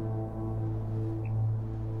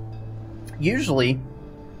 Usually,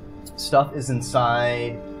 stuff is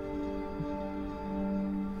inside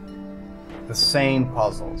the same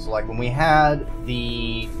puzzle. So like when we had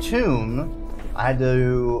the tomb, I had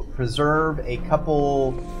to preserve a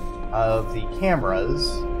couple of the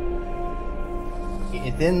cameras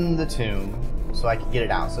within the tomb so I could get it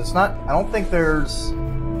out. So it's not, I don't think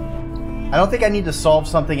I need to solve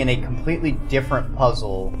something in a completely different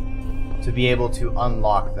puzzle to be able to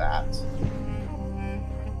unlock that.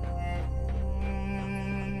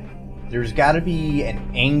 There's got to be an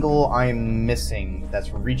angle I'm missing that's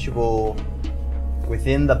reachable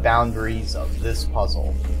within the boundaries of this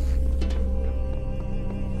puzzle.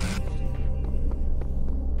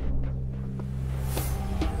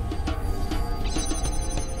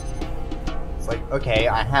 Like, okay,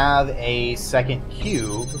 I have a second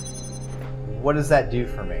cube. What does that do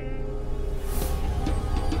for me?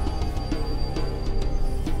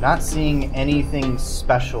 Not seeing anything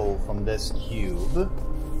special from this cube.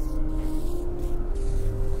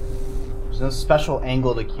 There's no special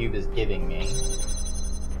angle the cube is giving me.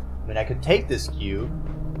 I mean, I could take this cube,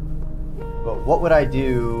 but what would I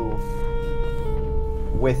do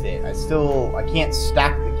with it? I can't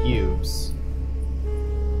stack the cubes.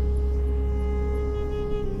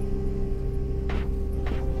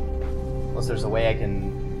 There's a way I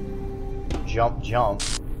can jump.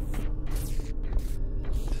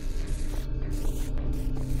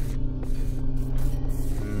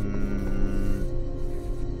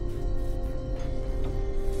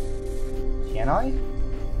 Can I?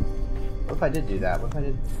 What if I did do that? What if I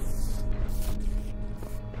did?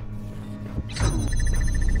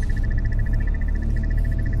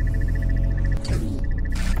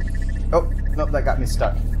 Oh, nope, that got me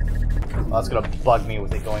stuck. Well, that's gonna bug me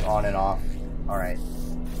with it going on and off. Alright.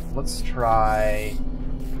 Let's try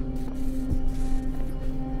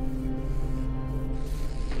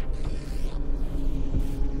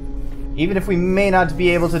Even if we may not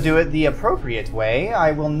be able to do it the appropriate way,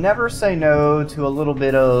 I will never say no to a little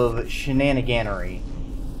bit of shenaniganery.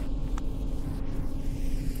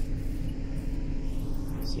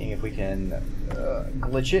 Seeing if we can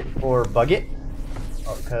glitch it or bug it,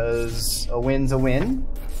 because a win's a win.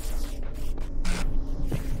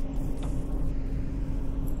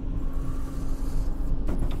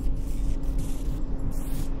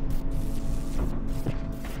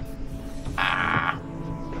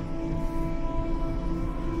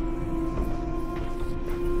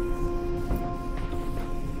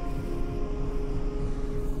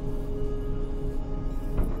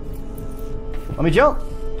 Let me jump!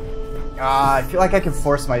 I feel like I can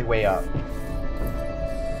force my way up.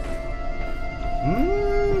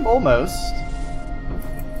 Almost.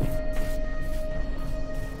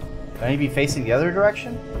 Can I be facing the other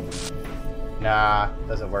direction? Nah,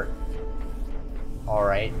 doesn't work.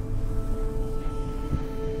 Alright.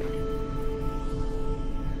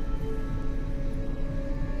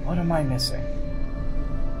 What am I missing?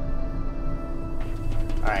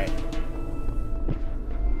 Alright.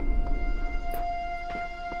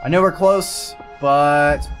 I know we're close,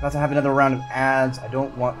 but about to have another round of ads. I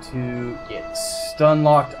don't want to get stun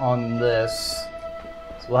locked on this.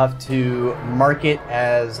 So we'll have to mark it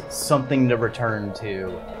as something to return to.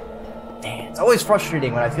 Man, it's always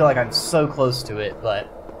frustrating when I feel like I'm so close to it, but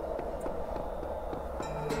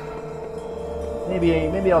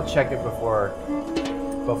maybe I'll check it before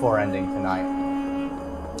ending tonight.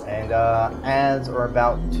 And ads are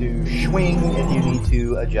about to swing if you need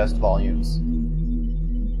to adjust volumes.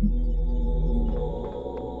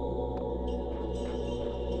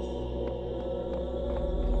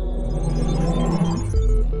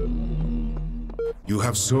 You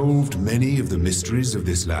have solved many of the mysteries of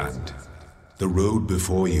this land. The road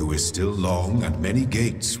before you is still long and many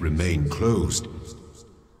gates remain closed.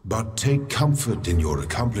 But take comfort in your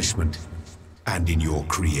accomplishment and in your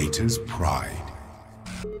creator's pride.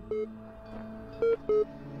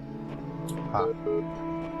 Huh.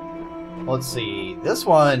 Let's see. This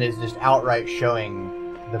one is just outright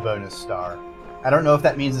showing the bonus star. I don't know if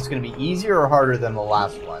that means it's going to be easier or harder than the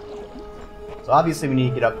last one. So obviously we need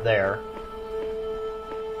to get up there.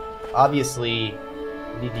 Obviously,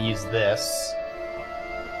 we need to use this.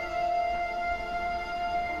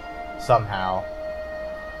 Somehow.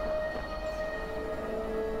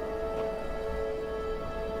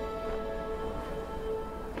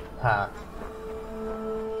 Huh.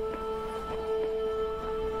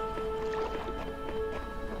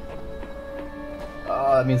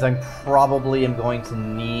 That means I probably am going to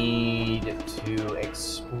need to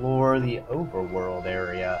explore the overworld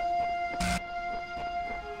area.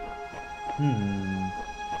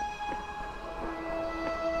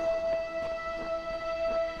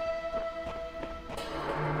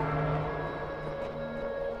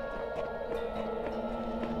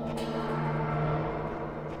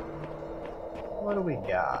 What do we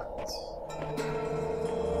got?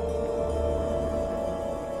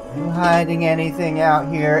 You hiding anything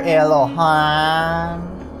out here, Elohim?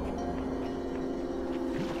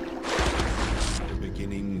 The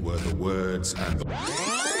beginning were the words and the...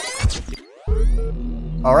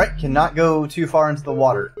 Alright, cannot go too far into the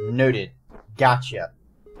water. Noted. Gotcha.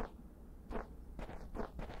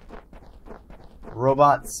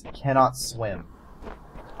 Robots cannot swim.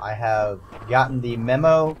 I have gotten the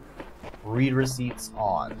memo. Read receipts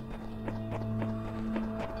on.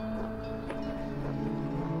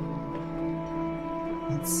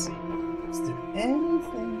 Let's see. Is there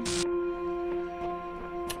anything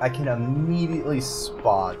I can immediately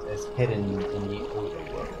spot as hidden in the overworld?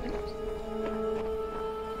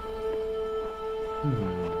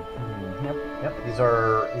 Yep. These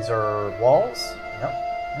are walls. Yep.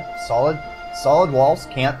 Solid walls.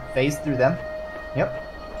 Can't phase through them. Yep.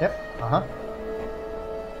 Uh-huh.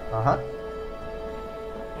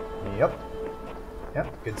 Yep.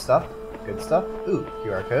 Good stuff. Ooh,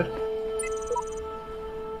 QR code.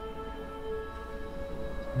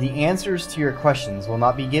 The answers to your questions will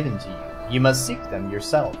not be given to you. You must seek them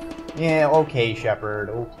yourself. Yeah, okay, Shepard.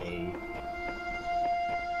 Okay.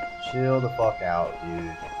 Chill the fuck out,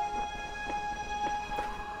 dude.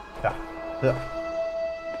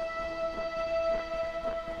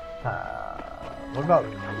 What about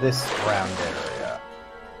this round area?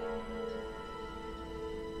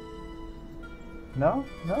 No,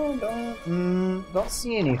 don't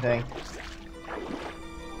see anything.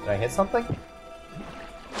 Did I hit something?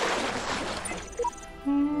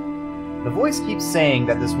 The voice keeps saying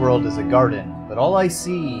that this world is a garden, but all I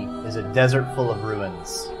see is a desert full of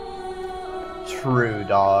ruins. True,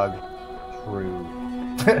 dog. True.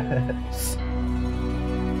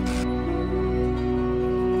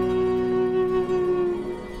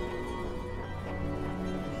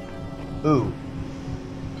 Ooh.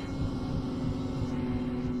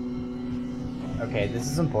 Okay, this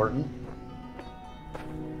is important.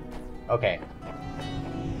 Okay.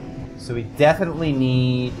 So we definitely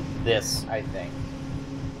need this, I think.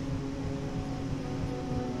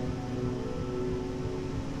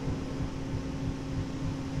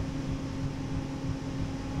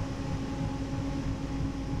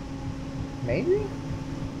 Maybe?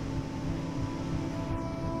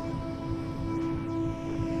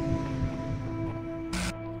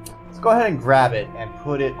 Let's go ahead and grab it and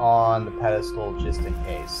put it on the pedestal just in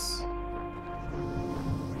case.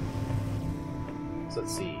 So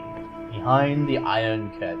let's see. Behind the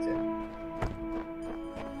Iron Curtain.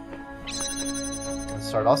 Let's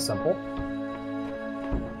start off simple.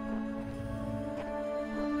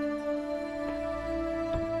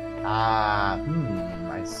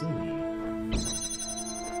 I see.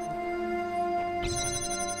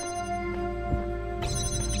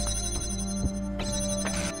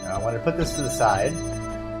 Now I want to put this to the side.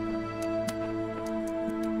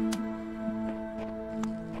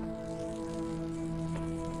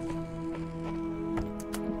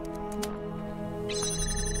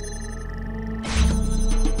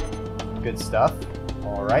 Good stuff.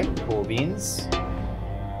 Alright, cool beans.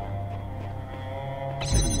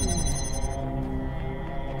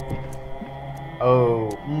 Oh,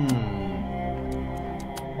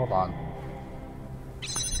 hold on.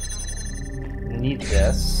 I need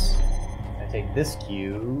this. I take this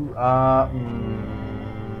cube.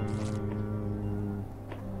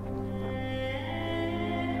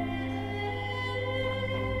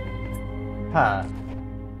 Huh.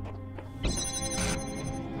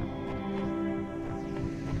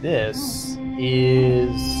 This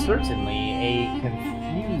is certainly a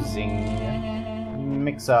confusing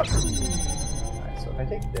mix-up. Alright, so if I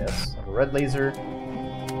take this, I have a red laser.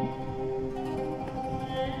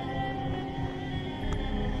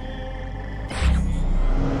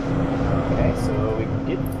 Okay, so we can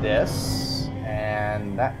get this,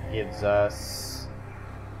 and that gives us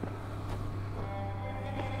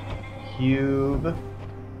cube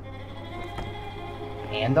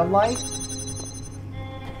and a light.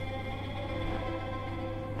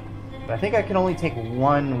 But I think I can only take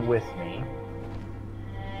one with me.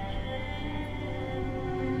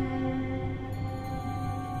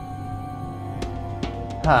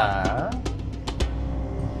 Huh?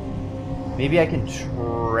 Maybe I can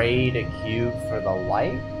trade a cube for the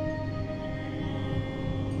light?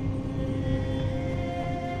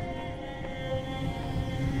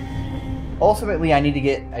 Ultimately, I need to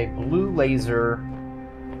get a blue laser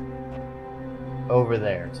over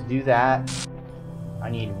there. To do that, I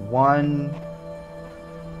need 1,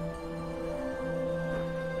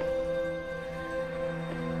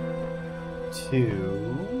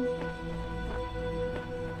 2.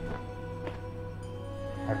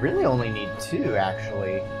 I really only need 2,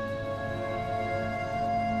 actually.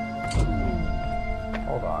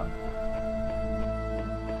 Hold on.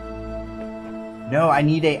 No, I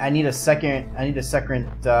need a second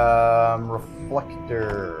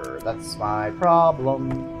reflector. That's my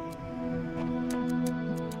problem.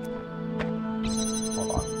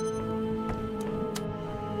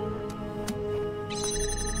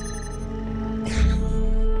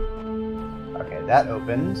 That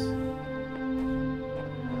opened.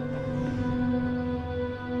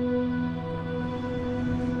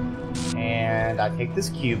 And I take this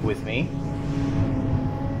cube with me.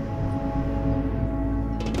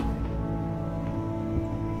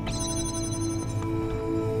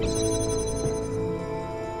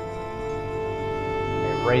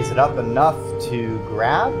 And raise it up enough to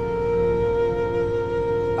grab.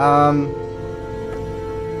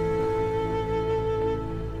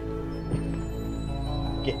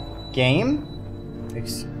 Game?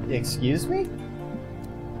 Excuse me?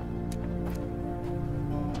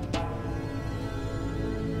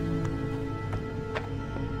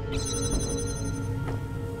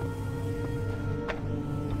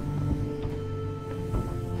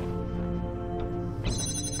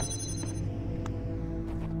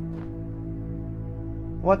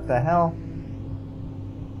 What the hell?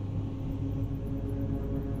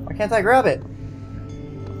 Why can't I grab it?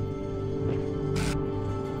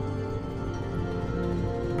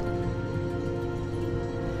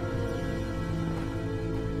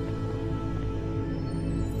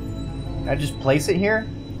 I just place it here?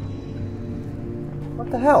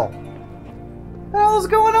 What the hell? What the hell is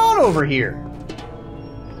going on over here?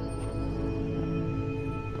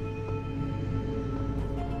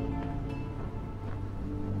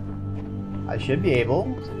 I should be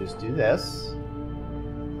able to just do this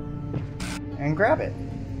and grab it.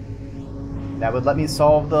 that would let me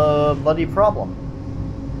solve the bloody problem.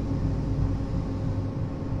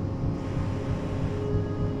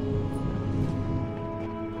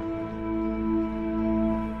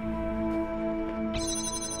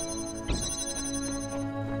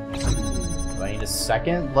 Do I need a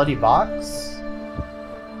second bloody box?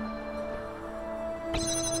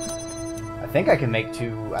 I think I can make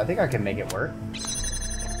two. I think I can make it work.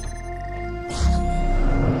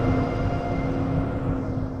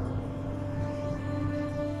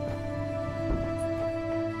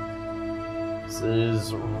 This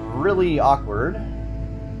is really awkward.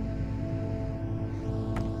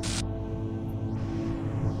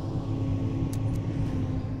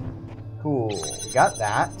 Cool, we got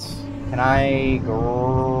that. Can I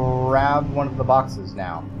grab one of the boxes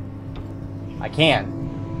now? I can.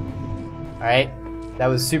 Alright, that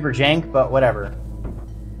was super jank, but whatever.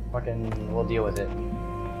 Fucking, we'll deal with it.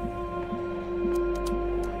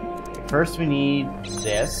 Okay, first we need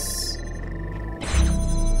this.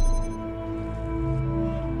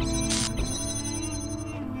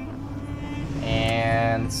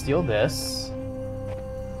 And steal this.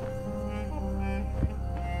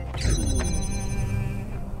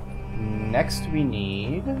 Next we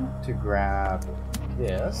need to grab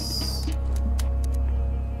this.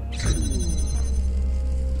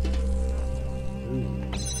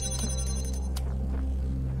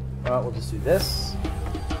 Well, we'll just do this.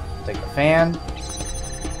 Take the fan.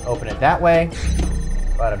 Open it that way.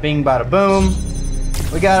 Bada bing, bada boom.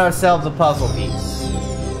 We got ourselves a puzzle piece.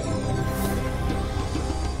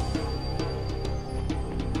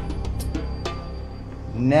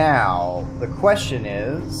 Now, the question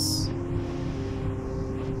is,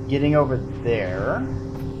 getting over there.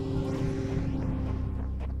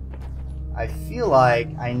 I feel like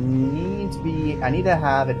I need to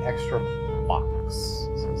have an extra box.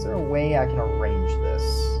 So is there a way I can arrange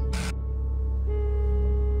this?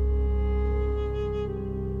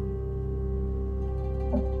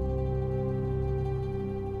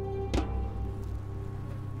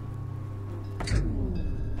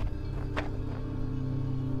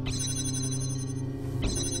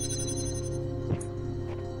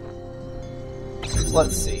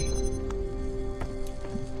 Let's see.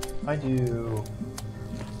 If I do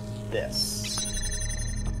this.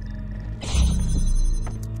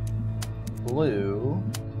 Blue,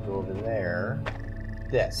 go over there.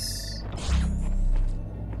 This.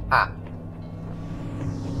 Ah.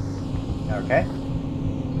 Okay.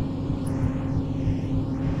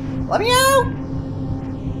 Let me out!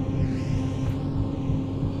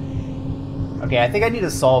 Okay, I think I need to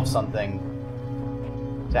solve something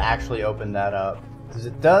to actually open that up. Because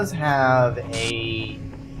it does have a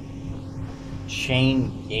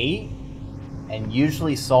chain gate, and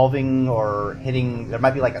usually solving or hitting, there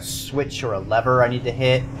might be like a switch or a lever I need to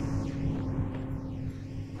hit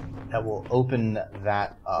that will open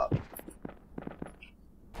that up.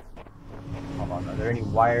 Hold on, are there any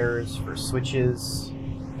wires for switches?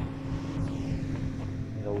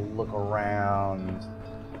 Need to look around.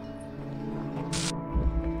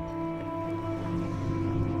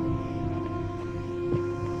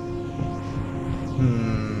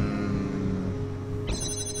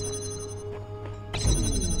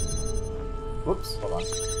 Whoops, hold on.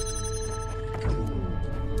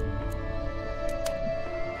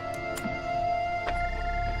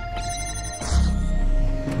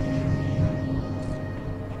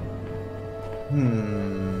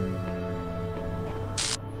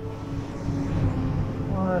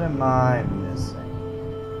 What am I missing?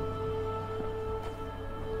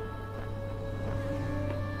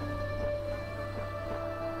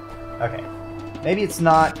 Okay. Maybe it's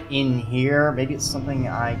not in here. Maybe it's something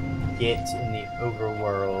I get in the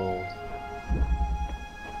overworld.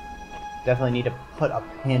 Definitely need to put a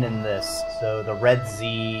pin in this so the red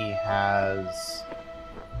Z has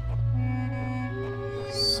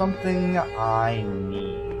something I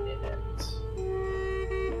need in it.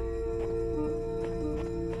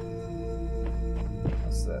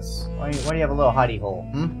 What's this? Why do you have a little hidey hole?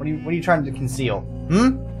 What are you trying to conceal?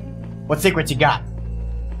 What secrets you got?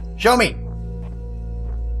 Show me!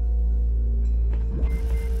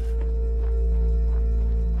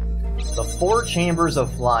 The 4 chambers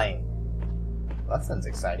of flying. Well, that sounds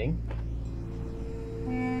exciting.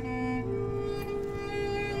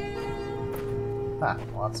 Ah,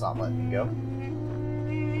 well, that's not letting me go.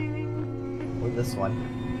 Or this one.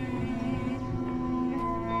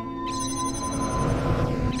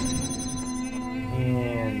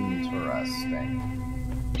 Interesting.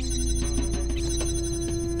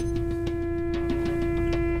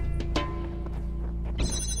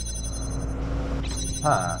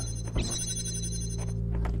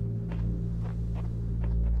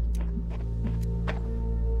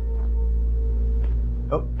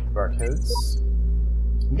 barcodes.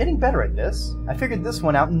 I'm getting better at this. I figured this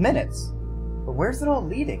one out in minutes. But where's it all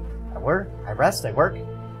leading? I work, I rest, I work.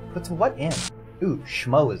 But to what end? Ooh,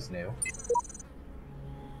 Schmo is new.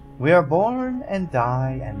 We are born and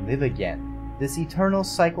die and live again. This eternal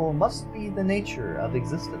cycle must be the nature of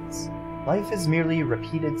existence. Life is merely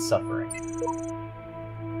repeated suffering.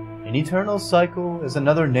 An eternal cycle is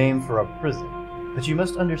another name for a prison, but you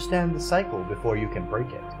must understand the cycle before you can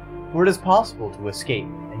break it. For it is possible to escape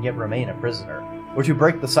and yet remain a prisoner, or to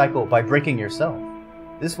break the cycle by breaking yourself.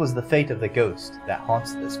 This was the fate of the ghost that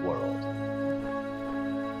haunts this world.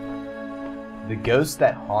 The ghost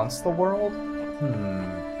that haunts the world?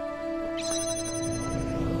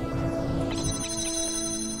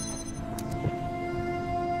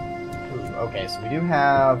 Ooh, okay, so we do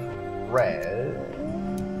have red.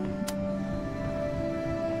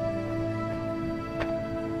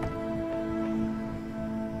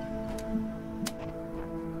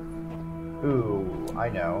 Ooh, I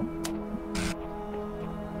know.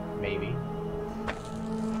 Maybe.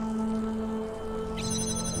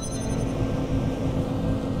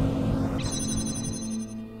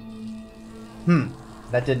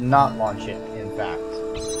 That did not launch it, in fact.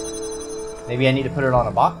 Maybe I need to put it on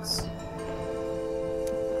a box?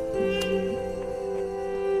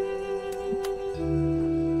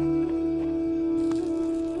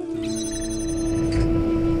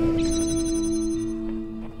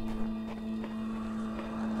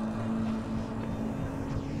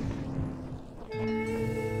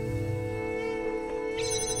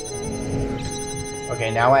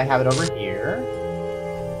 Okay, now I have it over here.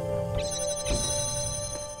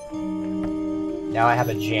 Now I have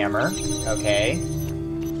a jammer. Okay.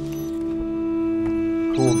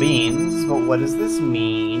 Cool beans, but what does this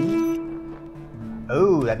mean?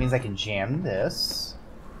 Oh, that means I can jam this.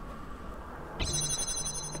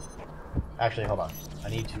 Actually, hold on. I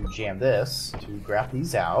need to jam this to graph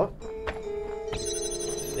these out.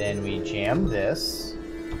 Then we jam this.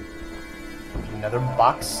 Another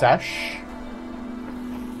box sesh.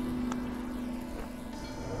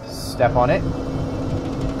 Step on it.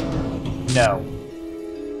 No.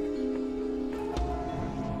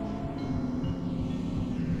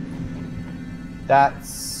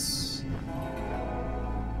 That's...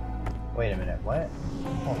 Wait a minute, what?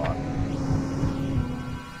 Hold on.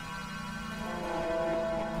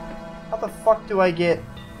 How the fuck do I get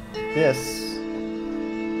this?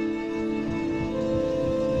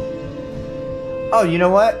 Oh, you know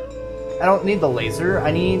what? I don't need the laser,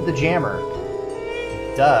 I need the jammer.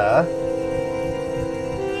 Duh.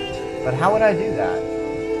 But how would I do that?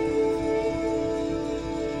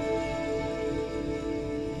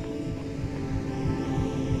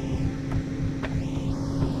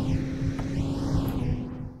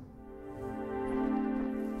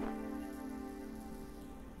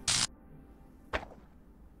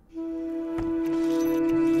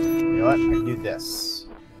 You know what? I can do this.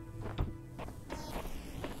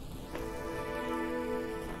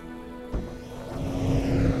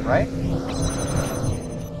 Right?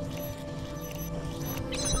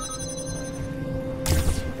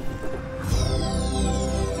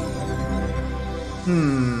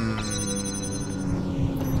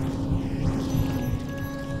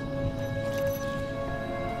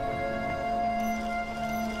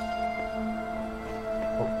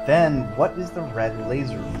 Well, then, what is the red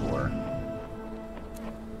laser for?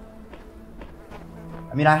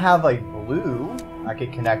 I mean, I have a blue I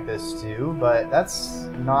could connect this to, but that's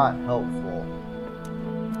not helpful.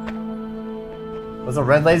 Was a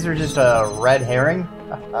red laser just a red herring?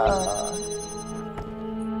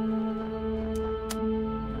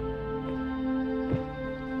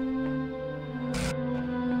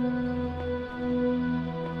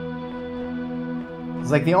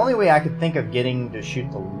 It's like the only way I could think of getting to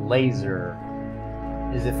shoot the laser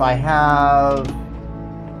is if I have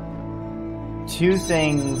two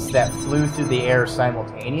things that flew through the air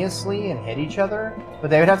simultaneously and hit each other, but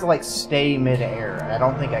they would have to like stay mid-air, and I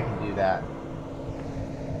don't think I can do that.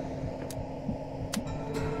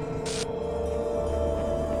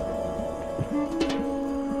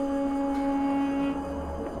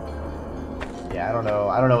 Yeah, I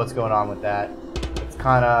don't know what's going on with that. It's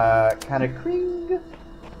kinda cring.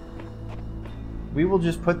 We will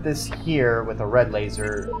just put this here with a red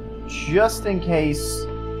laser, just in case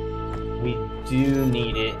we do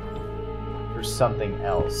need it for something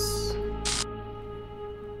else.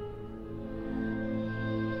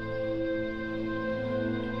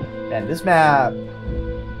 And this map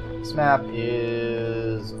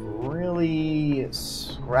is really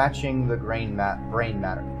scratching the brain matter.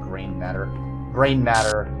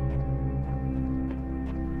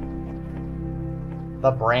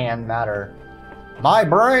 the bran matter? My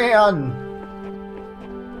bran!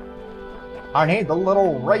 I need the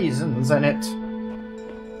little raisins in it.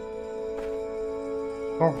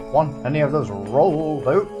 Don't want any of those rolled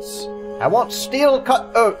oats. I want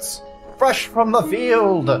steel-cut oats, fresh from the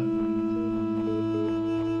field.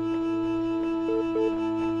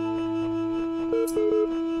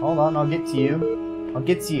 Hold on, I'll get to you. I'll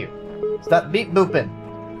get to you. Stop beep booping.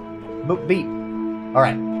 Boop beep.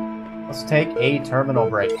 Alright, let's take a terminal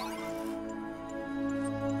break.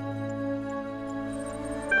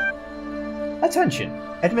 Attention!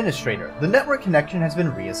 Administrator, the network connection has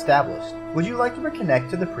been re-established. Would you like to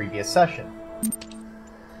reconnect to the previous session?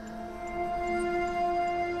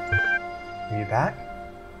 Are you back?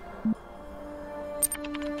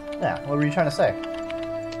 Yeah, what were you trying to say?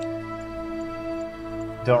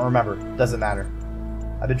 Don't remember. Doesn't matter.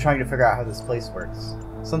 I've been trying to figure out how this place works.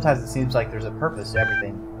 Sometimes it seems like there's a purpose to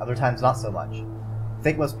everything, other times not so much. I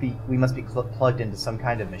think we must be plugged into some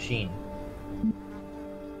kind of machine.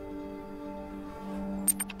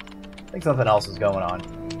 I think something else is going on.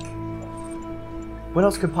 What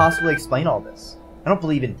else could possibly explain all this? I don't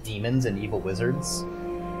believe in demons and evil wizards.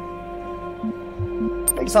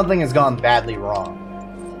 I think something has gone badly wrong.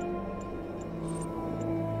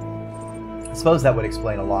 I suppose that would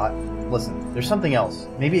explain a lot. Listen, there's something else.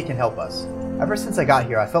 Maybe it can help us. Ever since I got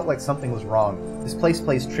here, I felt like something was wrong. This place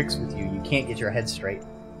plays tricks with you. You can't get your head straight.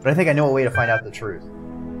 But I think I know a way to find out the truth.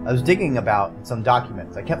 I was digging about in some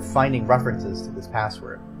documents. I kept finding references to this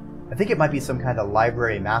password. I think it might be some kind of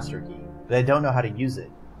library master key, but I don't know how to use it.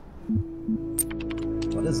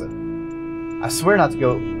 What is it? I swear not to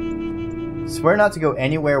go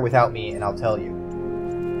anywhere without me, and I'll tell you.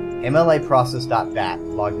 MLAprocess.bat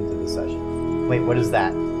logged into the session. Wait, what is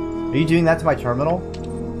that? Are you doing that to my terminal?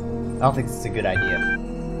 I don't think this is a good idea.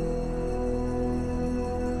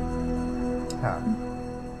 Huh.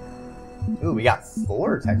 Ooh, we got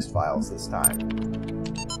 4 text files this time.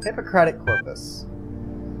 Hippocratic Corpus.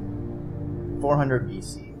 400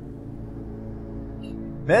 BC.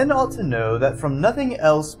 Men ought to know that from nothing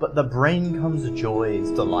else but the brain comes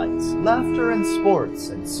joys, delights, laughter and sports,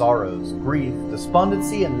 and sorrows, grief,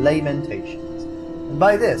 despondency, and lamentations. And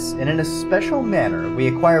by this, and in a special manner, we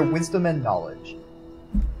acquire wisdom and knowledge,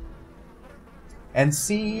 and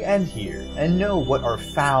see and hear, and know what are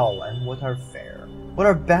foul and what are fair, what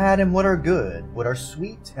are bad and what are good, what are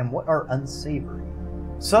sweet and what are unsavory.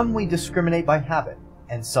 Some we discriminate by habit,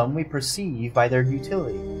 and some we perceive by their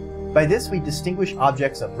utility. By this we distinguish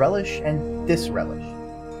objects of relish and disrelish.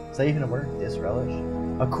 Is that even a word?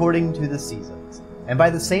 Disrelish? According to the seasons. And by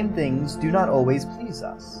the same things do not always please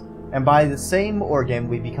us. And by the same organ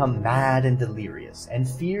we become mad and delirious, and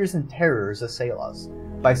fears and terrors assail us,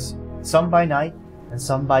 some by night and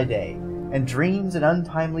some by day, and dreams and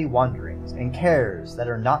untimely wanderings, and cares that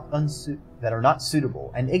are not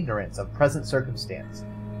suitable, and ignorance of present circumstance,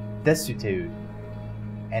 desuetude,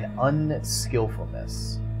 and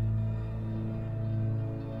unskillfulness.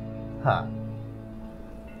 Huh.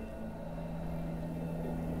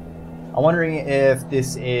 I'm wondering if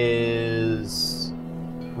this is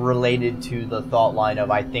related to the thought line of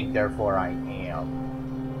I think therefore I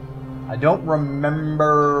am. I don't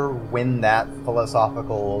remember when that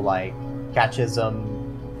philosophical, like,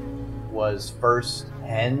 catechism was first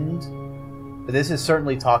penned, but this is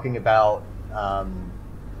certainly talking about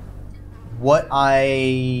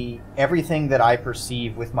everything that I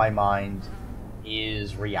perceive with my mind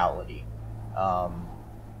is reality.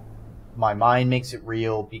 My mind makes it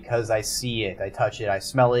real because I see it, I touch it, I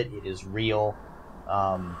smell it, it is real.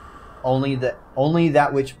 Only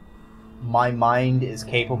that which my mind is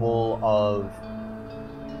capable of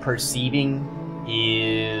perceiving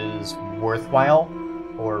is worthwhile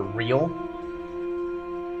or real.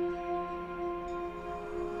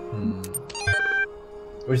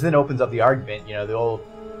 Which then opens up the argument, you know,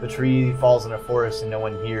 the tree falls in a forest and no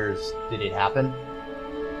one hears. Did it happen?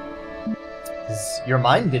 Because your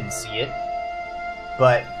mind didn't see it,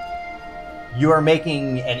 but you are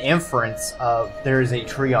making an inference of there is a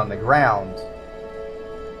tree on the ground,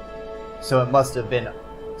 so it must have been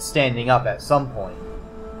standing up at some point.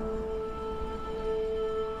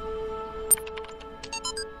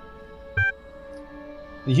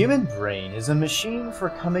 The human brain is a machine for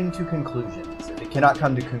coming to conclusions. If it cannot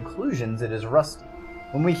come to conclusions, it is rusty.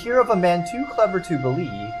 When we hear of a man too clever to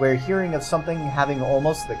believe, we're hearing of something having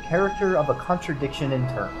almost the character of a contradiction in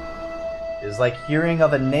terms. It is like hearing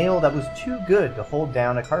of a nail that was too good to hold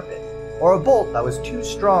down a carpet, or a bolt that was too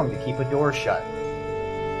strong to keep a door shut.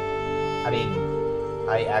 I mean,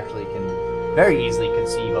 I actually can very easily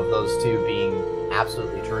conceive of those two being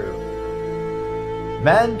absolutely true.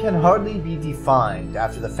 Man can hardly be defined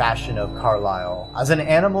after the fashion of Carlyle as an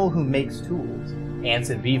animal who makes tools. Ants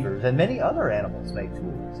and beavers and many other animals make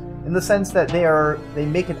tools, in the sense that they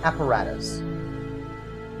make an apparatus.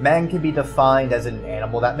 Man can be defined as an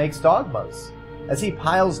animal that makes dogmas, as he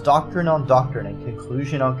piles doctrine on doctrine and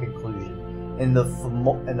conclusion on conclusion, in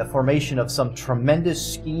the formation of some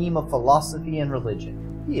tremendous scheme of philosophy and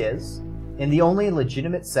religion. He is, in the only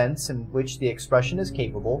legitimate sense in which the expression is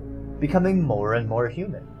capable, becoming more and more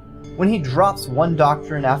human. When he drops one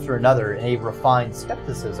doctrine after another in a refined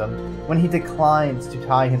skepticism, when he declines to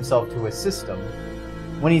tie himself to a system,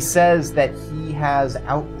 when he says that he has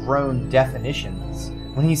outgrown definitions,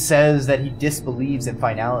 when he says that he disbelieves in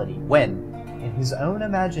finality, when, in his own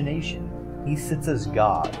imagination, he sits as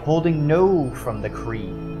God, holding no from the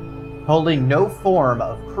creed, holding no form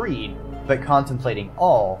of creed, but contemplating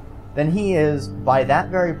all, then he is, by that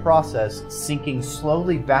very process, sinking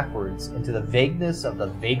slowly backwards into the vagueness of the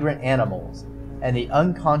vagrant animals and the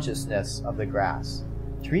unconsciousness of the grass.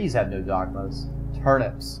 Trees have no dogmas.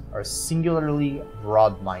 Turnips are singularly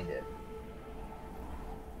broad-minded.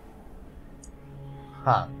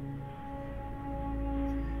 Huh.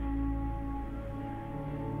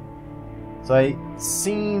 So it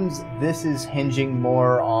seems this is hinging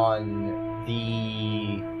more on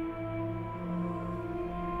the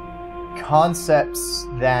concepts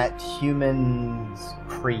that humans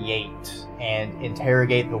create and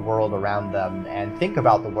interrogate the world around them and think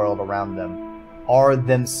about the world around them are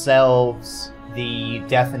themselves the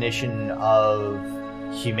definition of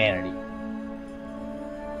humanity.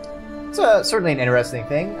 It's certainly an interesting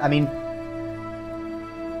thing. I mean,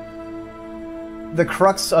 the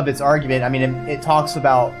crux of its argument, I mean, it talks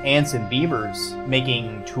about ants and beavers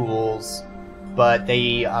making tools, but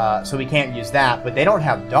they, so we can't use that, but they don't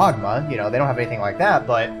have dogma, you know, they don't have anything like that,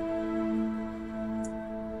 but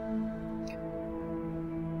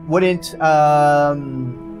wouldn't,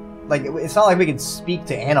 like, it's not like we can speak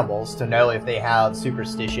to animals to know if they have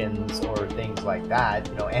superstitions or things like that.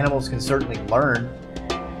 You know, animals can certainly learn.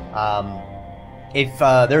 If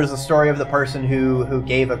there's a story of the person who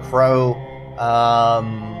gave a crow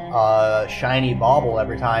a shiny bauble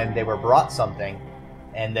every time they were brought something,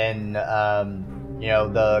 and then you know,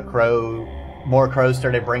 more crows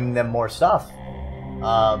started bringing them more stuff.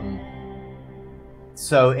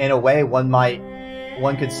 So in a way,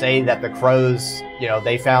 one could say that the crows, you know,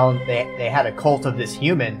 they had a cult of this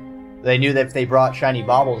human. They knew that if they brought shiny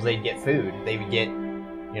baubles, they'd get food. They would get,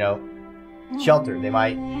 you know, shelter. They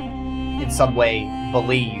might, in some way,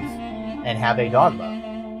 believe and have a dogma.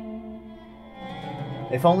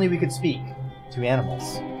 If only we could speak to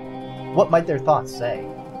animals. What might their thoughts say?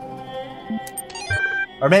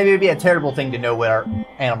 Or maybe it would be a terrible thing to know what our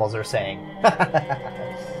animals are saying.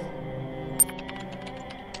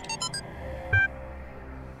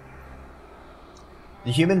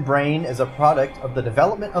 The human brain is a product of the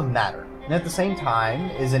development of matter, and at the same time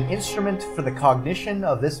is an instrument for the cognition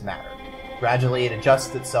of this matter. Gradually it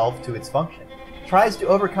adjusts itself to its function, tries to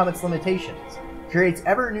overcome its limitations, creates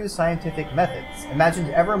ever new scientific methods, imagines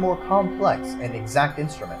ever more complex and exact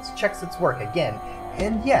instruments, checks its work again,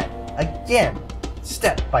 and yet, again,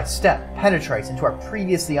 step by step, penetrates into our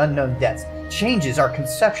previously unknown depths, changes our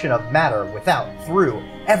conception of matter without, through,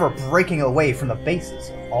 ever breaking away from the basis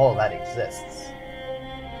of all that exists.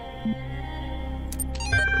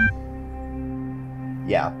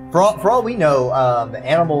 Yeah, for all we know, the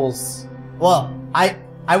animals. Well, I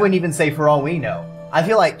wouldn't even say for all we know. I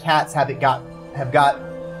feel like cats have got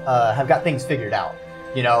things figured out.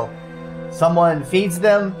 You know, someone feeds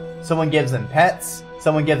them, someone gives them pets,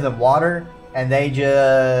 someone gives them water, and they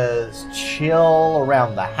just chill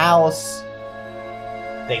around the house.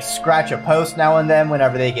 They scratch a post now and then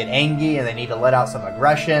whenever they get angry and they need to let out some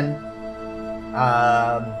aggression.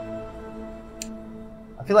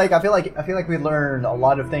 I feel like we learn a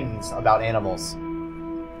lot of things about animals.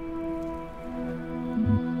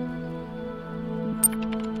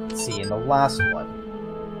 Let's see, in the last one.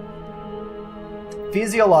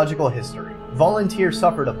 Physiological history. Volunteer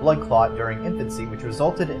suffered a blood clot during infancy which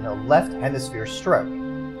resulted in a left hemisphere stroke.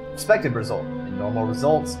 Expected result. In normal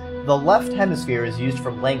results, the left hemisphere is used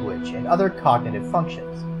for language and other cognitive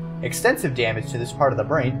functions. Extensive damage to this part of the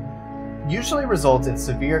brain usually results in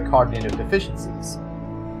severe cognitive deficiencies.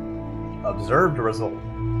 Observed result.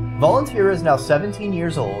 Volunteer is now 17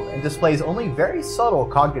 years old and displays only very subtle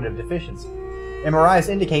cognitive deficiency. MRIs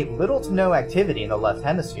indicate little to no activity in the left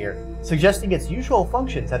hemisphere, suggesting its usual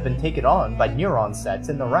functions have been taken on by neuron sets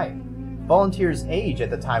in the right. Volunteer's age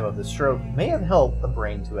at the time of the stroke may have helped the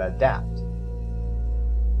brain to adapt.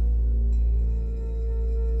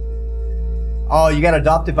 Oh, you got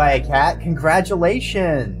adopted by a cat?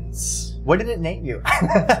 Congratulations! What did it name you?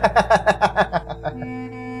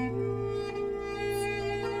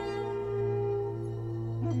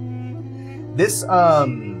 This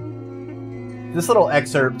little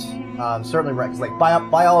excerpt certainly records like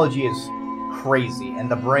biology is crazy, and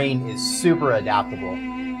the brain is super adaptable.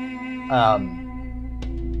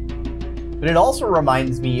 But it also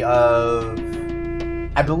reminds me of,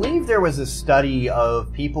 I believe there was a study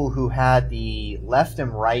of people who had the left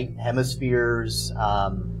and right hemispheres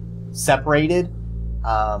separated.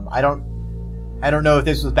 I don't know if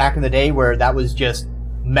this was back in the day where that was just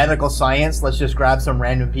medical science, let's just grab some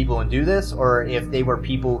random people and do this, or if they were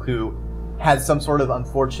people who had some sort of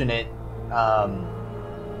unfortunate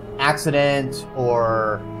accident,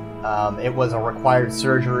 or it was a required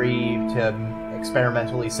surgery to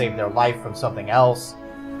experimentally save their life from something else.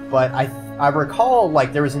 But I recall,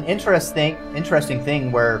 like, there was an interesting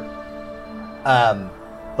thing where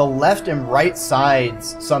the left and right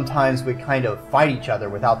sides sometimes would kind of fight each other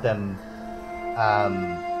without them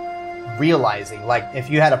realizing. Like, if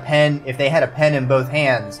they had a pen in both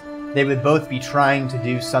hands, they would both be trying to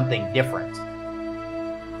do something different.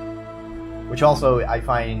 Which also I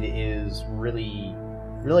find is really,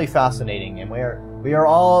 really fascinating. And we are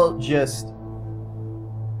all just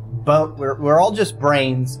we're all just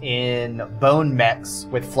brains in bone mechs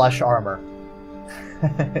with flesh armor.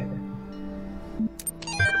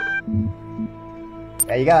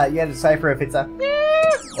 Yeah, you gotta decipher if it's a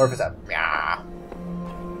or if it's a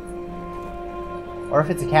or if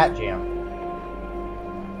it's a cat jam.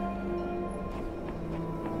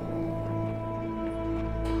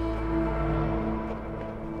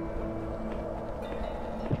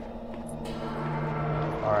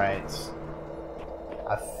 Alright.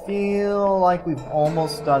 I feel like we've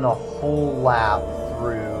almost done a whole lap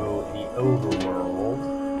through the overworld.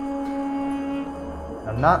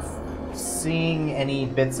 I'm not seeing any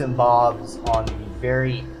bits and bobs on the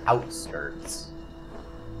very outskirts.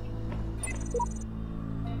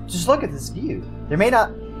 Just look at this view. There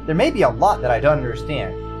may be a lot that I don't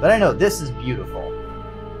understand, but I know this is beautiful.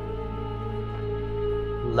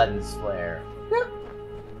 Lens flare. Yeah.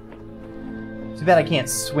 Too bad I can't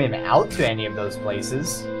swim out to any of those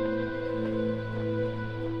places.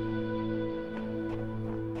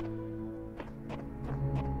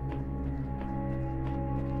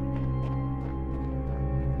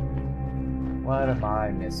 What am I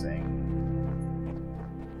missing?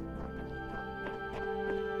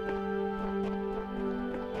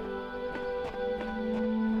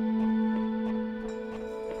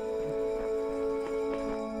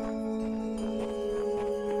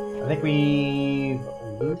 I think we've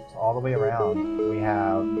looped all the way around. We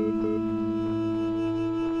have...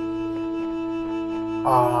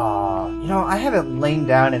 you know, I haven't lain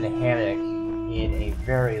down in a hammock in a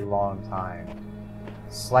very long time.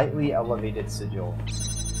 Slightly elevated sigil.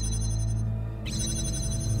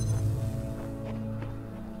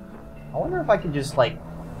 I wonder if I could just, like,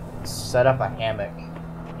 set up a hammock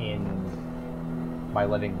in my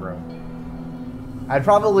living room. I'd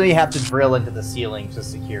probably have to drill into the ceiling to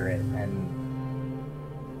secure it, and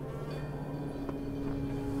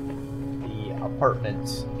the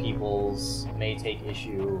apartment peoples may take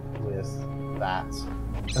issue with that.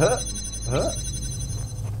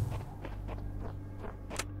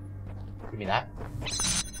 Give me that.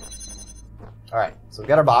 Alright, so we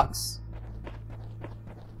got our box.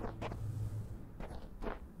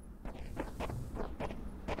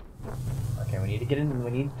 Okay, we need to get in,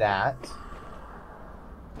 we need that.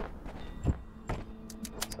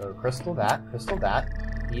 So crystal that,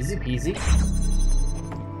 easy peasy.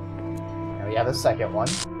 Now we have the second one.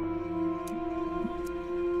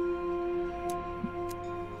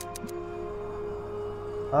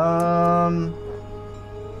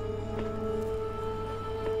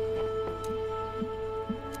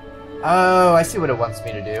 Oh, I see what it wants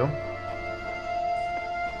me to do.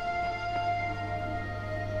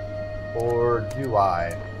 Or do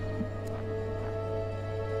I?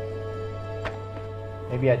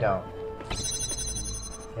 Maybe I don't.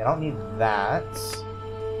 Okay, I don't need that.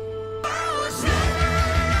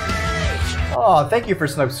 Oh, thank you for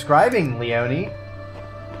subscribing, Leonie.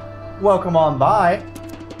 Welcome on by.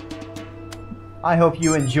 I hope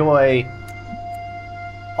you enjoy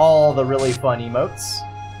all the really fun emotes.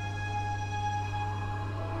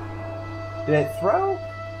 Did it throw?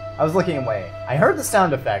 I was looking away. I heard the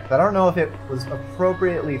sound effect, but I don't know if it was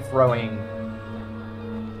appropriately throwing...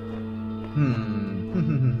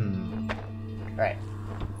 Alright.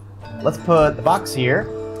 Let's put the box here.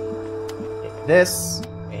 Hit this.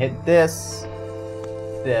 Hit this.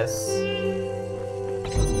 This.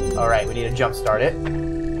 Alright, we need to jump start it.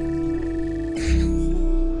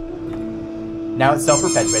 Now it's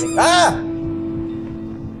self-perpetuating. Ah!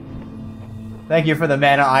 Thank you for the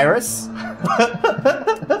mana, Iris.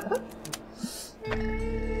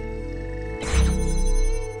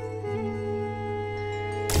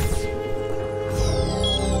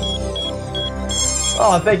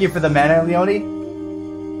 Oh, thank you for the mana, Leone.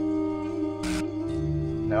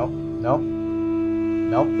 No, no.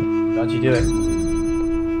 Nope. Don't you do it.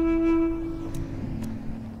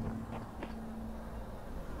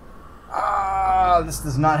 Ah, this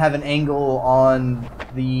does not have an angle on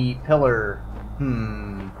the pillar.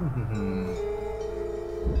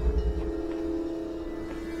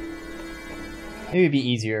 Maybe it'd be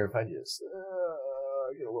easier if I just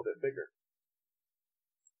get a little bit bigger.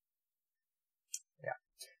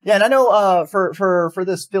 Yeah, and I know for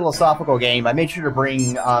this philosophical game, I made sure to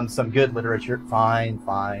bring some good literature. Fine,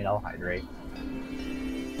 I'll hydrate.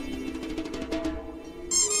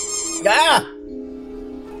 Ah!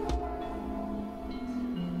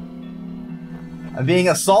 I'm being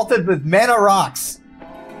assaulted with mana rocks.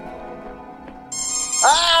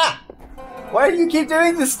 Ah! Why do you keep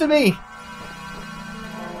doing this to me?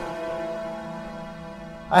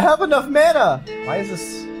 I have enough mana. Why is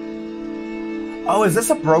this? Oh, is this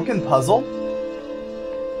a broken puzzle?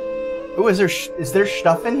 Ooh, is there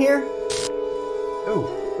stuff in here? Ooh.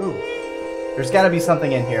 There's gotta be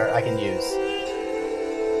something in here I can use.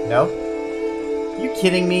 No? Are you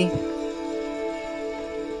kidding me?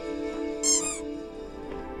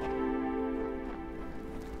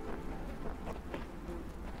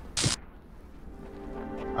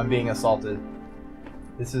 I'm being assaulted.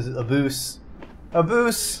 This is abuse.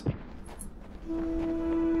 Abuse!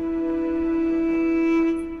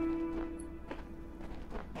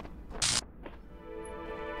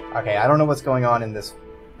 Okay, I don't know what's going on in this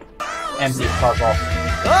empty puzzle.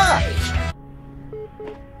 Ah!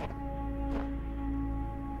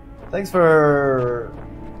 Thanks for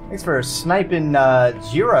sniping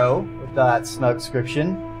Jiro with that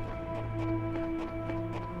snugscription.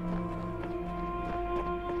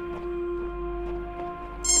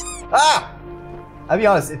 Ah! I'll be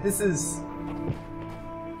honest, if this is...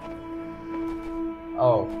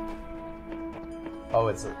 Oh,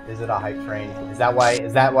 is it a hype train? Is that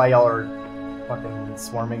why y'all are fucking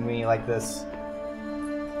swarming me like this?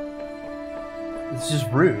 It's just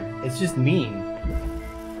rude. It's just mean.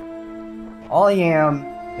 All I am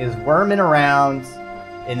is worming around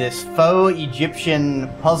in this faux Egyptian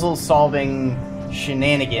puzzle-solving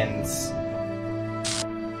shenanigans.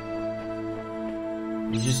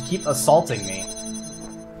 You just keep assaulting me.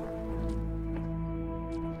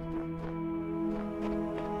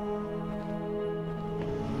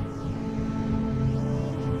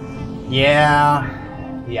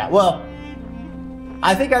 Yeah, well,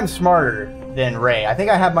 I think I'm smarter than Ray. I think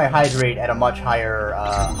I have my hydrate at a much higher,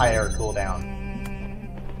 higher cooldown.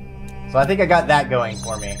 So I think I got that going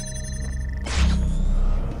for me.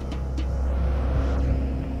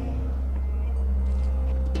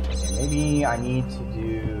 Okay, maybe I need to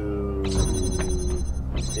do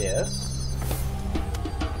this.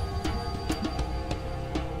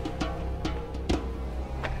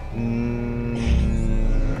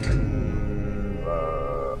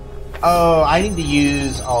 Oh, I need to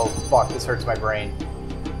use... Oh, fuck, this hurts my brain.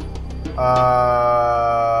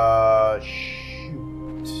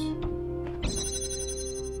 Shoot.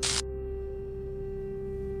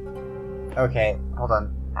 Okay, hold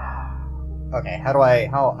on. Okay, how do I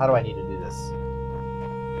need to do this?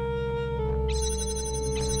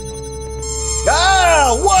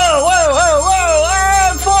 Ah! Whoa! Ah,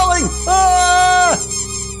 I'm falling!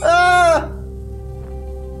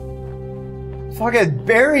 Fucking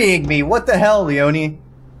burying me! What the hell, Leone?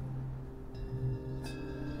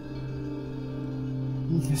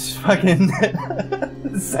 He's fucking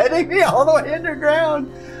setting me all the way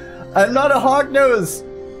underground! I'm not a hognose!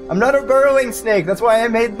 I'm not a burrowing snake! That's why I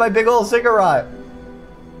made my big old ziggurat!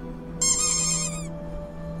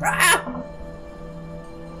 Ah!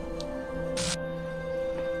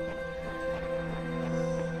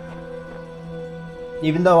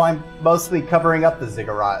 Even though I'm mostly covering up the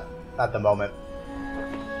ziggurat at the moment.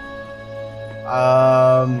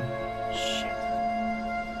 Shit.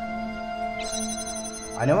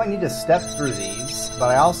 I know I need to step through these, but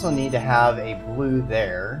I also need to have a blue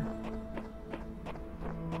there.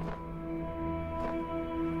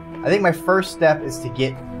 I think my first step is to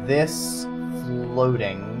get this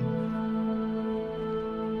floating.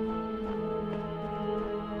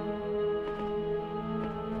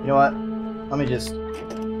 You know what? Let me just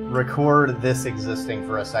record this existing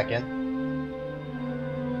for a second.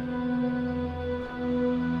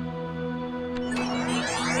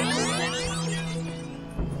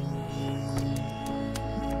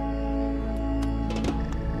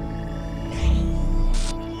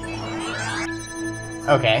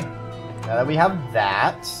 Okay. Now that we have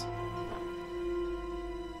that...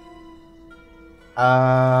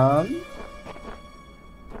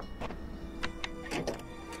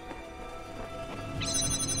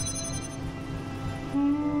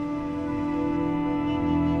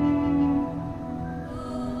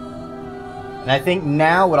 And I think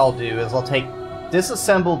now what I'll do is I'll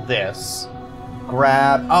disassemble this,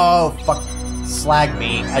 grab... Oh, fuck. Slag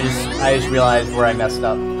me. I just realized where I messed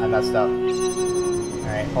up.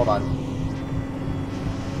 Alright, hold on.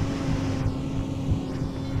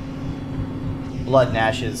 Blood and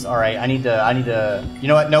ashes. Alright, I need to... You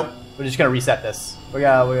know what? Nope. We're just gonna reset this. We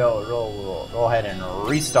gotta roll ahead and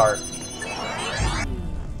restart.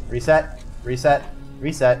 Reset.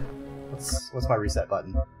 What's my reset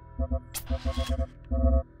button?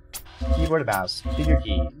 Keyboard and mouse. Figure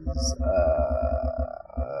keys.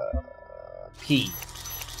 P.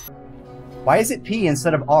 Why is it P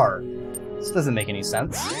instead of R? This doesn't make any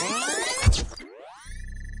sense.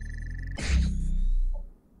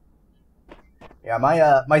 Yeah,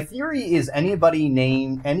 my theory is anybody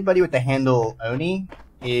with the handle Oni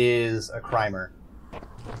is a crimer.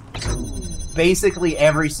 Basically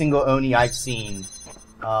every single Oni I've seen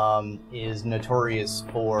is notorious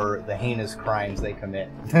for the heinous crimes they commit.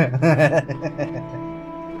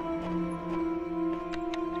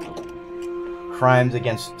 Crimes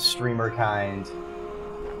against streamer kind.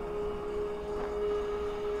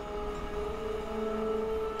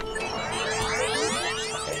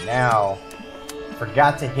 Okay, now,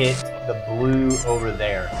 forgot to hit the blue over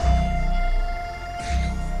there.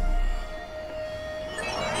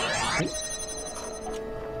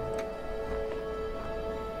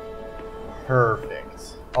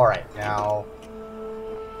 Perfect. Alright, now...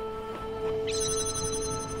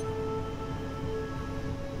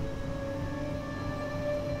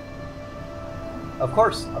 Of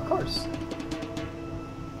course.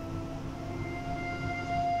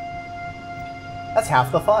 That's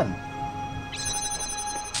half the fun.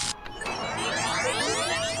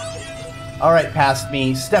 Alright, past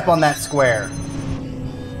me. Step on that square.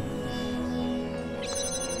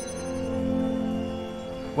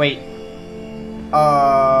 Wait.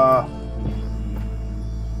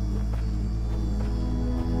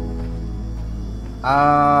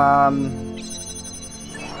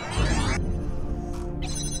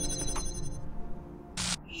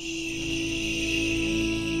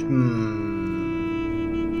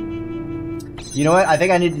 You know what? I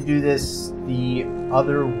think I need to do this the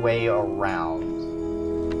other way around.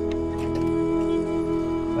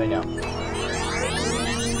 Wait, no.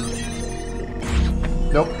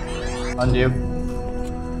 Nope. Undo.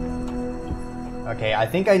 Okay, I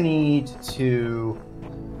think I need to...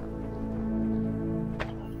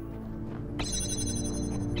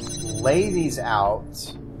 lay these out.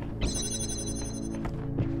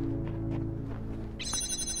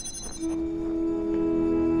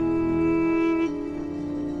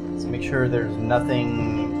 Let's make sure there's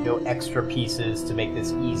nothing, no extra pieces to make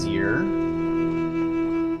this easier.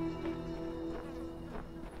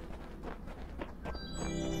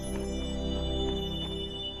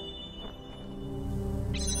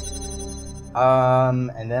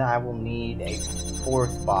 And then I will need a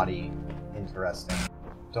fourth body. Interesting.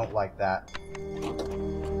 Don't like that.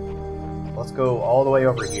 Let's go all the way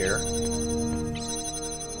over here.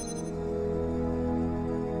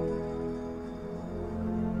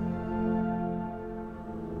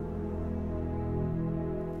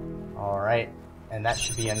 Alright, and that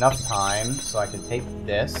should be enough time so I can take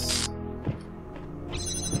this.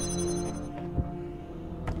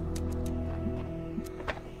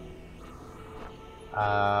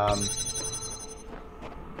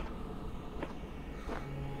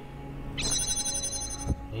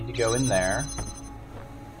 Need to go in there.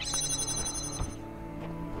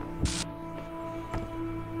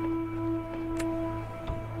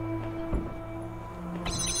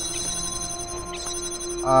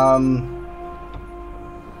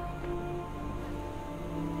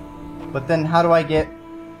 But then how do I get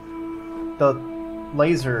the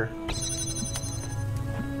laser?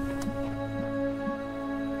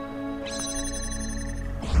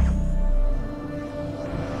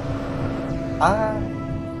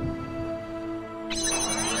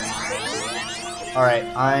 Alright,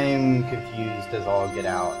 I'm confused as all get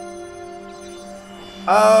out.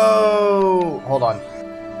 Oh! Hold on.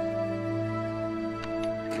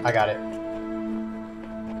 I got it.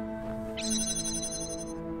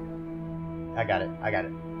 I got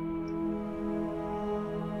it.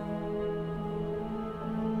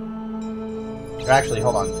 Or actually,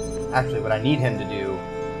 hold on. Actually, what I need him to do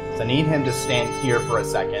is I need him to stand here for a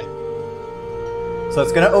second. So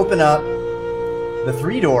it's gonna open up, the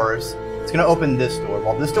 3 doors. It's going to open this door.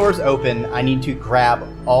 While this door is open, I need to grab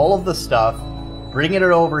all of the stuff, bring it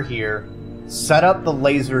over here, set up the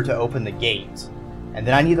laser to open the gate, and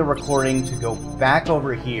then I need the recording to go back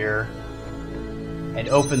over here and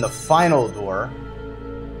open the final door.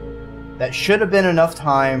 That should have been enough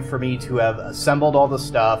time for me to have assembled all the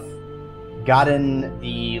stuff, gotten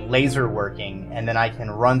the laser working, and then I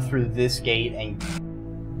can run through this gate and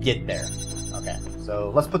get there. Okay,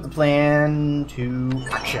 so let's put the plan to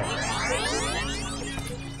action.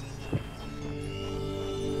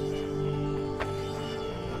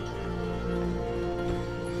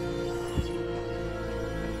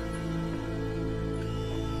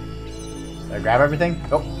 Did I grab everything?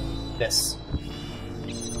 Oh, this. I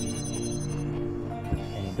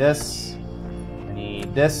need this. I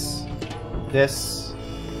need this. This.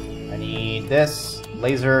 I need this.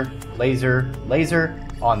 Laser. Laser. Laser.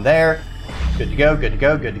 On there. Good to go. Good to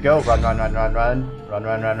go. Good to go. Run, run, run, run, run. Run,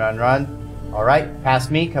 run, run, run, run. Alright,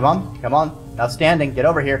 past me. Come on. Come on. Now standing. Get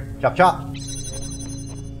over here. Chop, chop.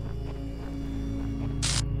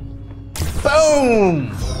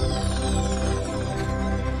 Boom!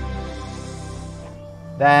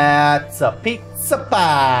 That's a pizza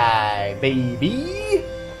pie, baby!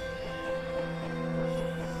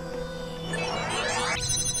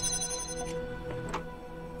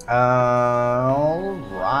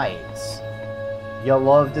 Alright. You'll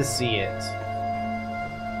love to see it.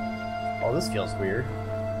 Oh, this feels weird.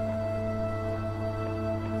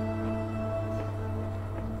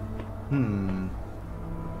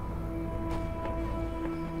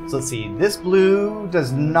 So let's see. This blue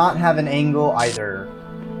does not have an angle either.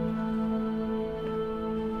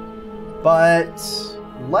 But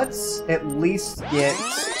let's at least get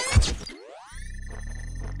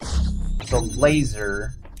the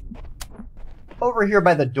laser over here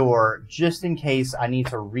by the door, just in case I need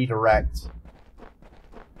to redirect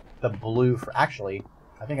the blue for... Actually,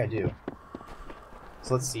 I think I do.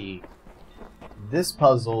 So let's see. This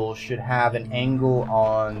puzzle should have an angle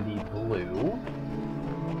on the blue.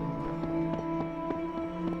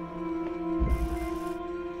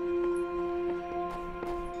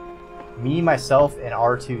 Me, myself, and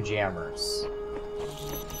R2 jammers.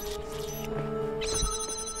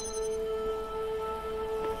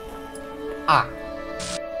 Ah!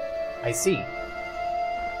 I see.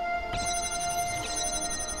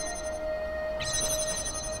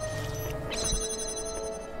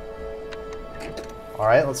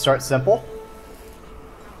 Alright, let's start simple.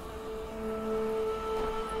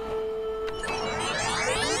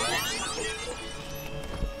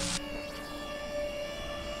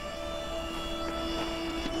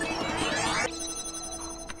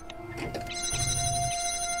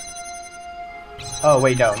 Oh,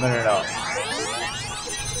 wait, no. No, no, no.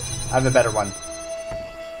 I have a better one.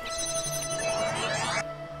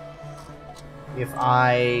 If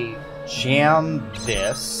I jam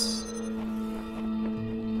this,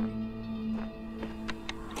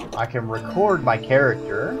 I can record my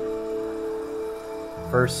character.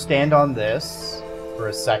 First, stand on this for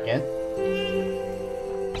a second.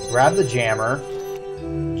 Grab the jammer.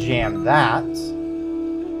 Jam that.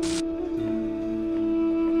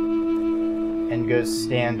 And go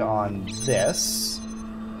stand on this.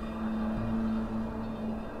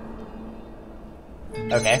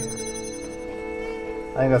 Okay.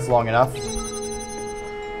 I think that's long enough.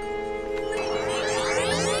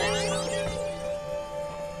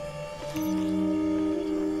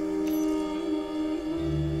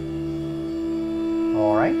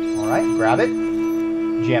 Alright, grab it.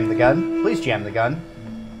 Jam the gun. Please jam the gun.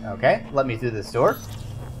 Okay, let me through this door.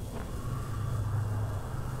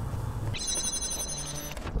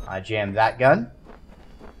 I jammed that gun.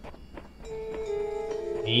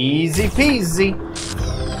 Easy peasy.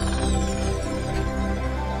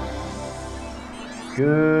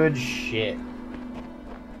 Good shit.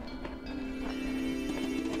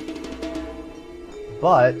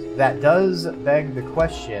 But that does beg the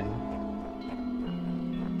question.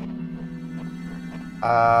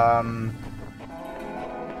 How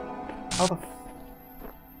the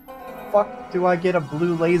fuck do I get a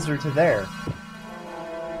blue laser to there?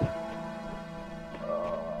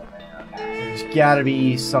 There's gotta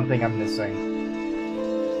be something I'm missing.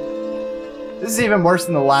 This is even worse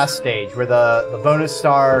than the last stage, where the bonus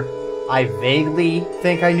star, I vaguely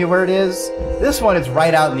think I knew where it is. This one is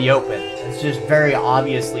right out in the open. It's just very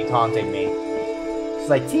obviously taunting me. It's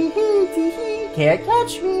like, tee-hee, tee-hee, can't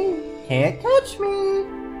catch me, can't catch me.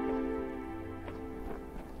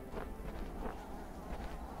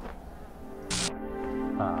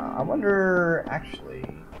 I wonder, actually...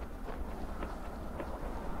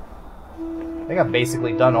 I think I've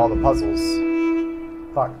basically done all the puzzles.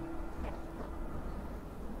 Fuck.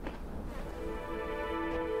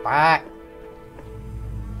 Fuck.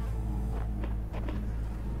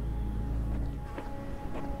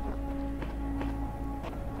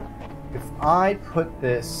 If I put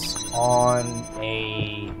this on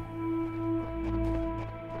a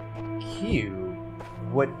cube,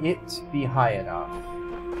 would it be high enough?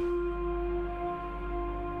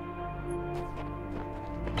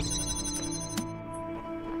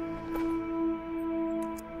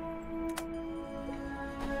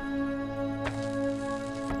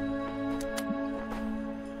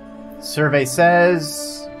 Survey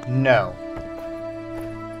says no.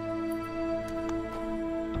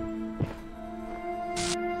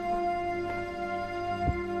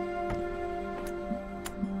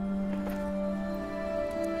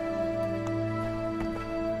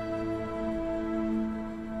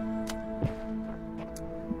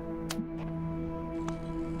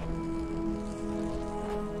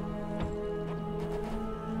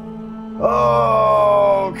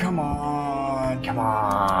 Oh, come on, come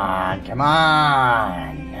on, come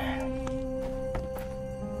on.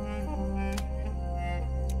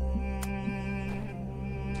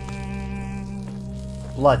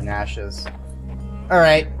 Blood and ashes.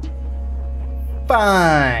 Alright.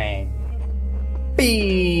 Fine.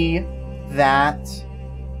 Be that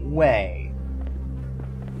way.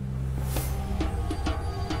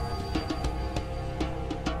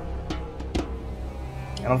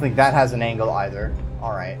 I don't think that has an angle either.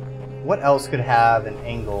 Alright. What else could have an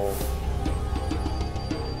angle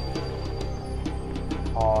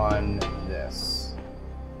on this?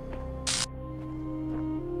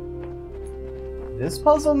 This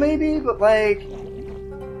puzzle maybe? But like...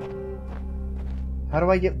 how do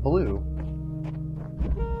I get blue?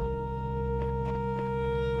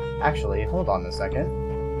 Actually, hold on a second.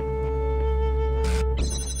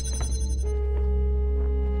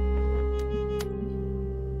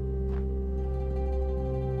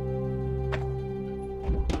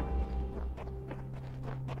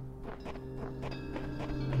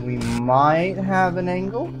 We might have an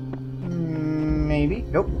angle? Maybe.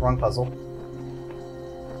 Nope, wrong puzzle.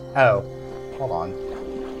 Oh, hold on.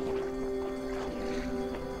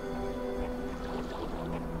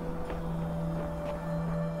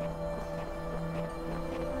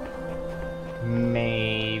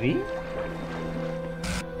 Maybe.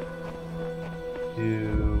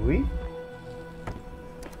 Do we?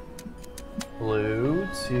 Blue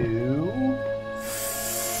to...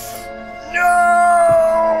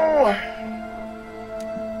 no!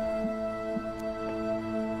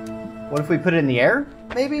 What if we put it in the air?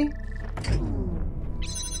 Maybe?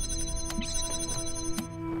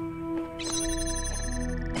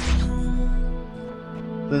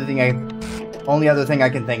 The only other thing I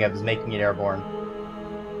can think of is making it airborne.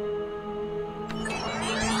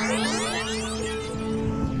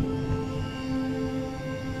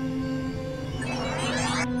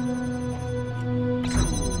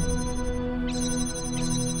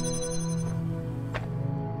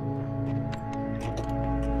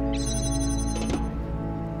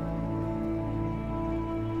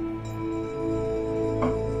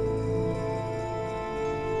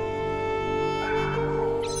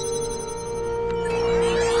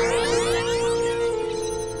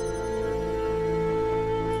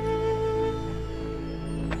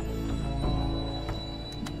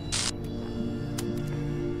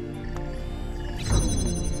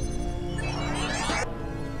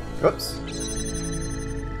 Oops.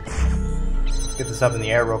 Get this up in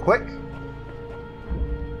the air real quick.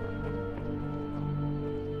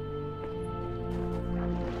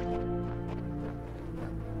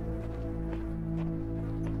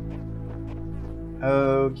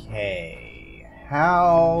 Okay.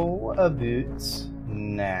 How about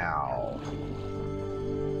now?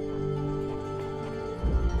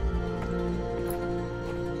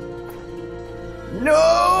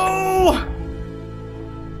 No!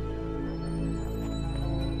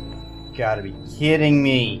 Gotta be kidding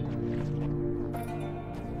me.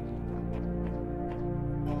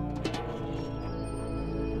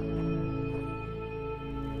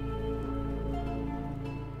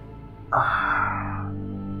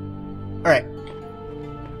 Alright.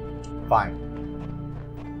 Fine.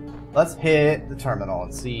 Let's hit the terminal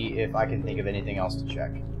and see if I can think of anything else to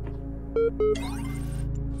check.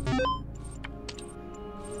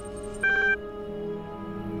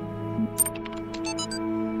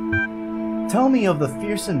 Tell me of the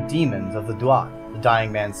fearsome demons of the Duat, the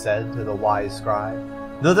dying man said to the wise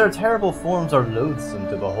scribe. Though their terrible forms are loathsome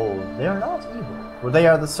to behold, they are not evil, for they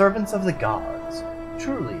are the servants of the gods.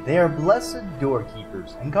 Truly, they are blessed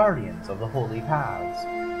doorkeepers and guardians of the holy paths.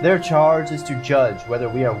 Their charge is to judge whether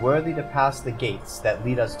we are worthy to pass the gates that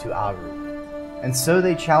lead us to Aru, and so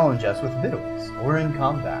they challenge us with riddles or in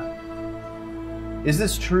combat. Is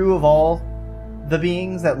this true of all the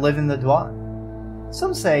beings that live in the Dwan?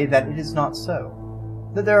 Some say that it is not so,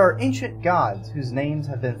 that there are ancient gods whose names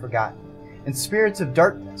have been forgotten, and spirits of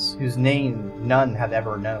darkness whose name none have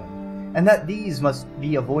ever known, and that these must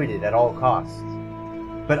be avoided at all costs.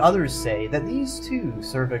 But others say that these too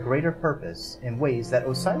serve a greater purpose in ways that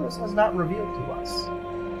Osiris has not revealed to us.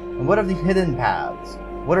 And what of the hidden paths?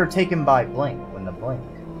 What are taken by blink when the blink?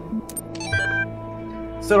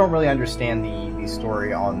 Still don't really understand the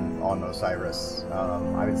story on Osiris.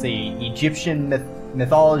 I would say Egyptian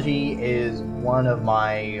mythology is one of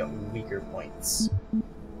my weaker points.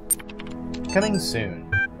 Coming soon.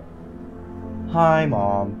 Hi,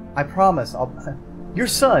 Mom. I promise I'll... Your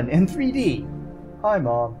son in 3D! Hi,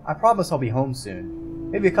 Mom. I promise I'll be home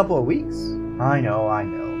soon. Maybe a couple of weeks? I know.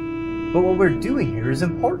 But what we're doing here is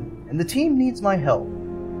important, and the team needs my help.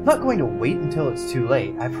 I'm not going to wait until it's too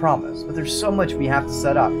late, I promise, but there's so much we have to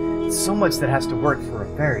set up. So much that has to work for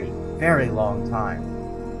a very, very long time.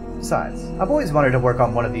 Besides, I've always wanted to work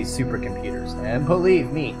on one of these supercomputers, and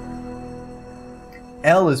believe me,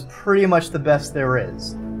 L is pretty much the best there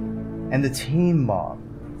is. And the team, Mom.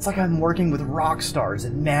 It's like I'm working with rock stars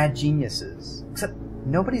and mad geniuses. Except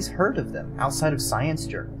nobody's heard of them outside of science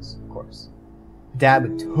journals, of course. Dad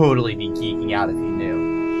would totally be geeking out if he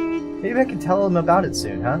knew. Maybe I can tell him about it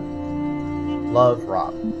soon, huh? Love,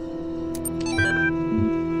 Rob.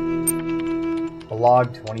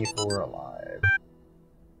 Log 24 alive.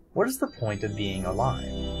 What is the point of being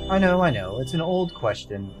alive? I know, it's an old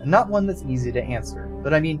question, and not one that's easy to answer.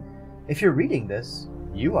 But I mean, if you're reading this,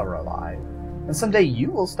 you are alive. And someday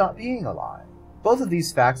you will stop being alive. Both of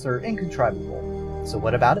these facts are incontrovertible. So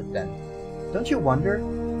what about it then? Don't you wonder?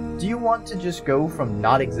 Do you want to just go from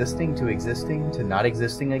not existing to not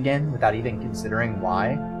existing again without even considering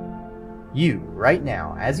why? You, right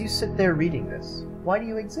now, as you sit there reading this, why do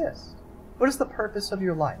you exist? What is the purpose of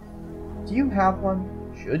your life? Do you have one?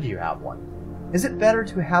 Should you have one? Is it better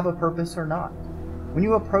to have a purpose or not? When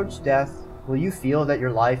you approach death, will you feel that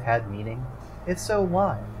your life had meaning? If so,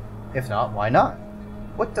 why? If not, why not?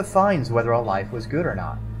 What defines whether a life was good or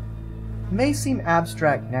not? It may seem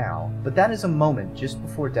abstract now, but that is a moment just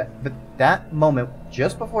before death. But that moment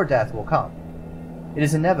just before death will come. It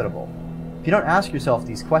is inevitable. If you don't ask yourself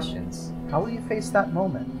these questions, how will you face that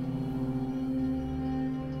moment?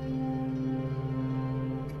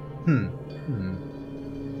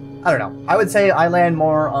 I don't know. I would say I land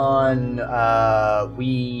more on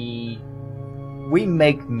we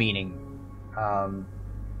make meaning.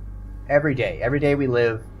 Every day we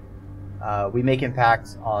live, we make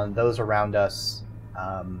impact on those around us.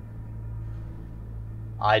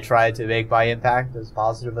 I try to make my impact as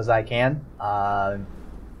positive as I can.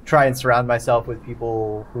 Try and surround myself with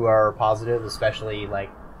people who are positive, especially like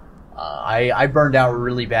I burned out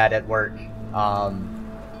really bad at work,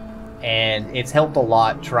 and it's helped a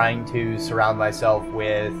lot trying to surround myself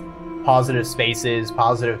with positive spaces,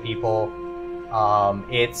 positive people.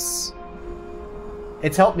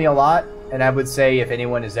 It's helped me a lot, and I would say if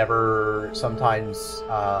anyone is ever sometimes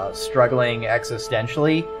struggling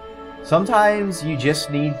existentially, sometimes you just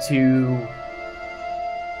need to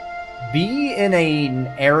be in an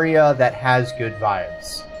area that has good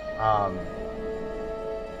vibes.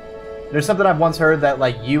 There's something I've once heard that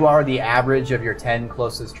like you are the average of your 10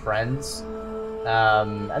 closest friends,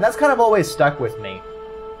 and that's kind of always stuck with me.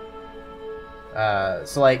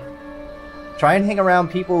 So like, try and hang around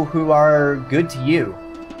people who are good to you,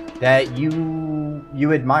 that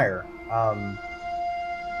you admire,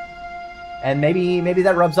 and maybe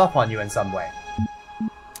that rubs off on you in some way.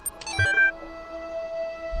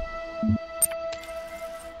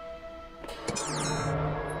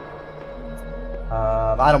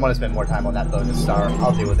 I don't want to spend more time on that bonus star.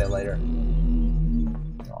 I'll deal with it later.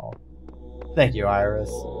 Oh. Thank you,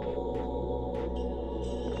 Iris.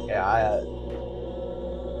 Yeah,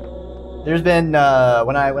 there's been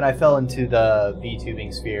when I fell into the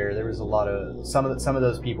VTubing sphere, there was a lot of some of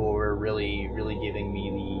those people were really giving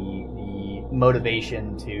me the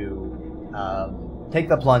motivation to take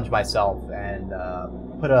the plunge myself and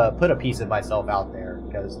put a piece of myself out there.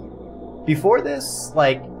 Because before this,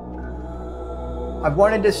 like, I've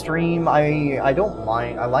wanted to stream. I don't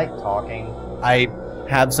mind. I like talking. I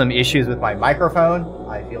have some issues with my microphone.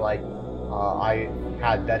 I feel like I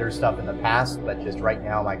had better stuff in the past, but just right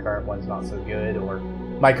now my current one's not so good, or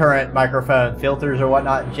my current microphone filters or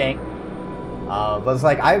whatnot jank. But it's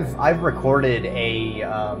like I've recorded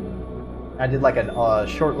a did like a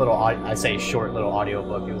short little I say short little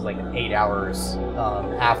audiobook. It was like 8 hours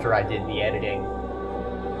after I did the editing,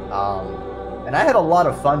 and I had a lot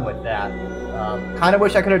of fun with that. Kind of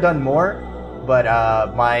wish I could have done more, but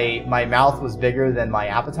my mouth was bigger than my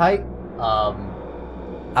appetite.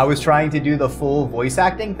 I was trying to do the full voice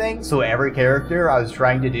acting thing, so every character I was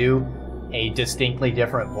trying to do a distinctly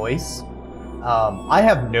different voice. I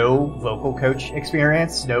have no vocal coach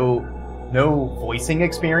experience, no voicing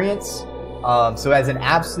experience. So as an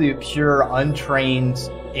absolute pure, untrained,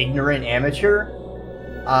 ignorant amateur,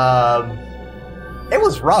 it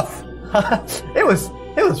was rough. It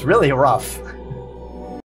was really rough.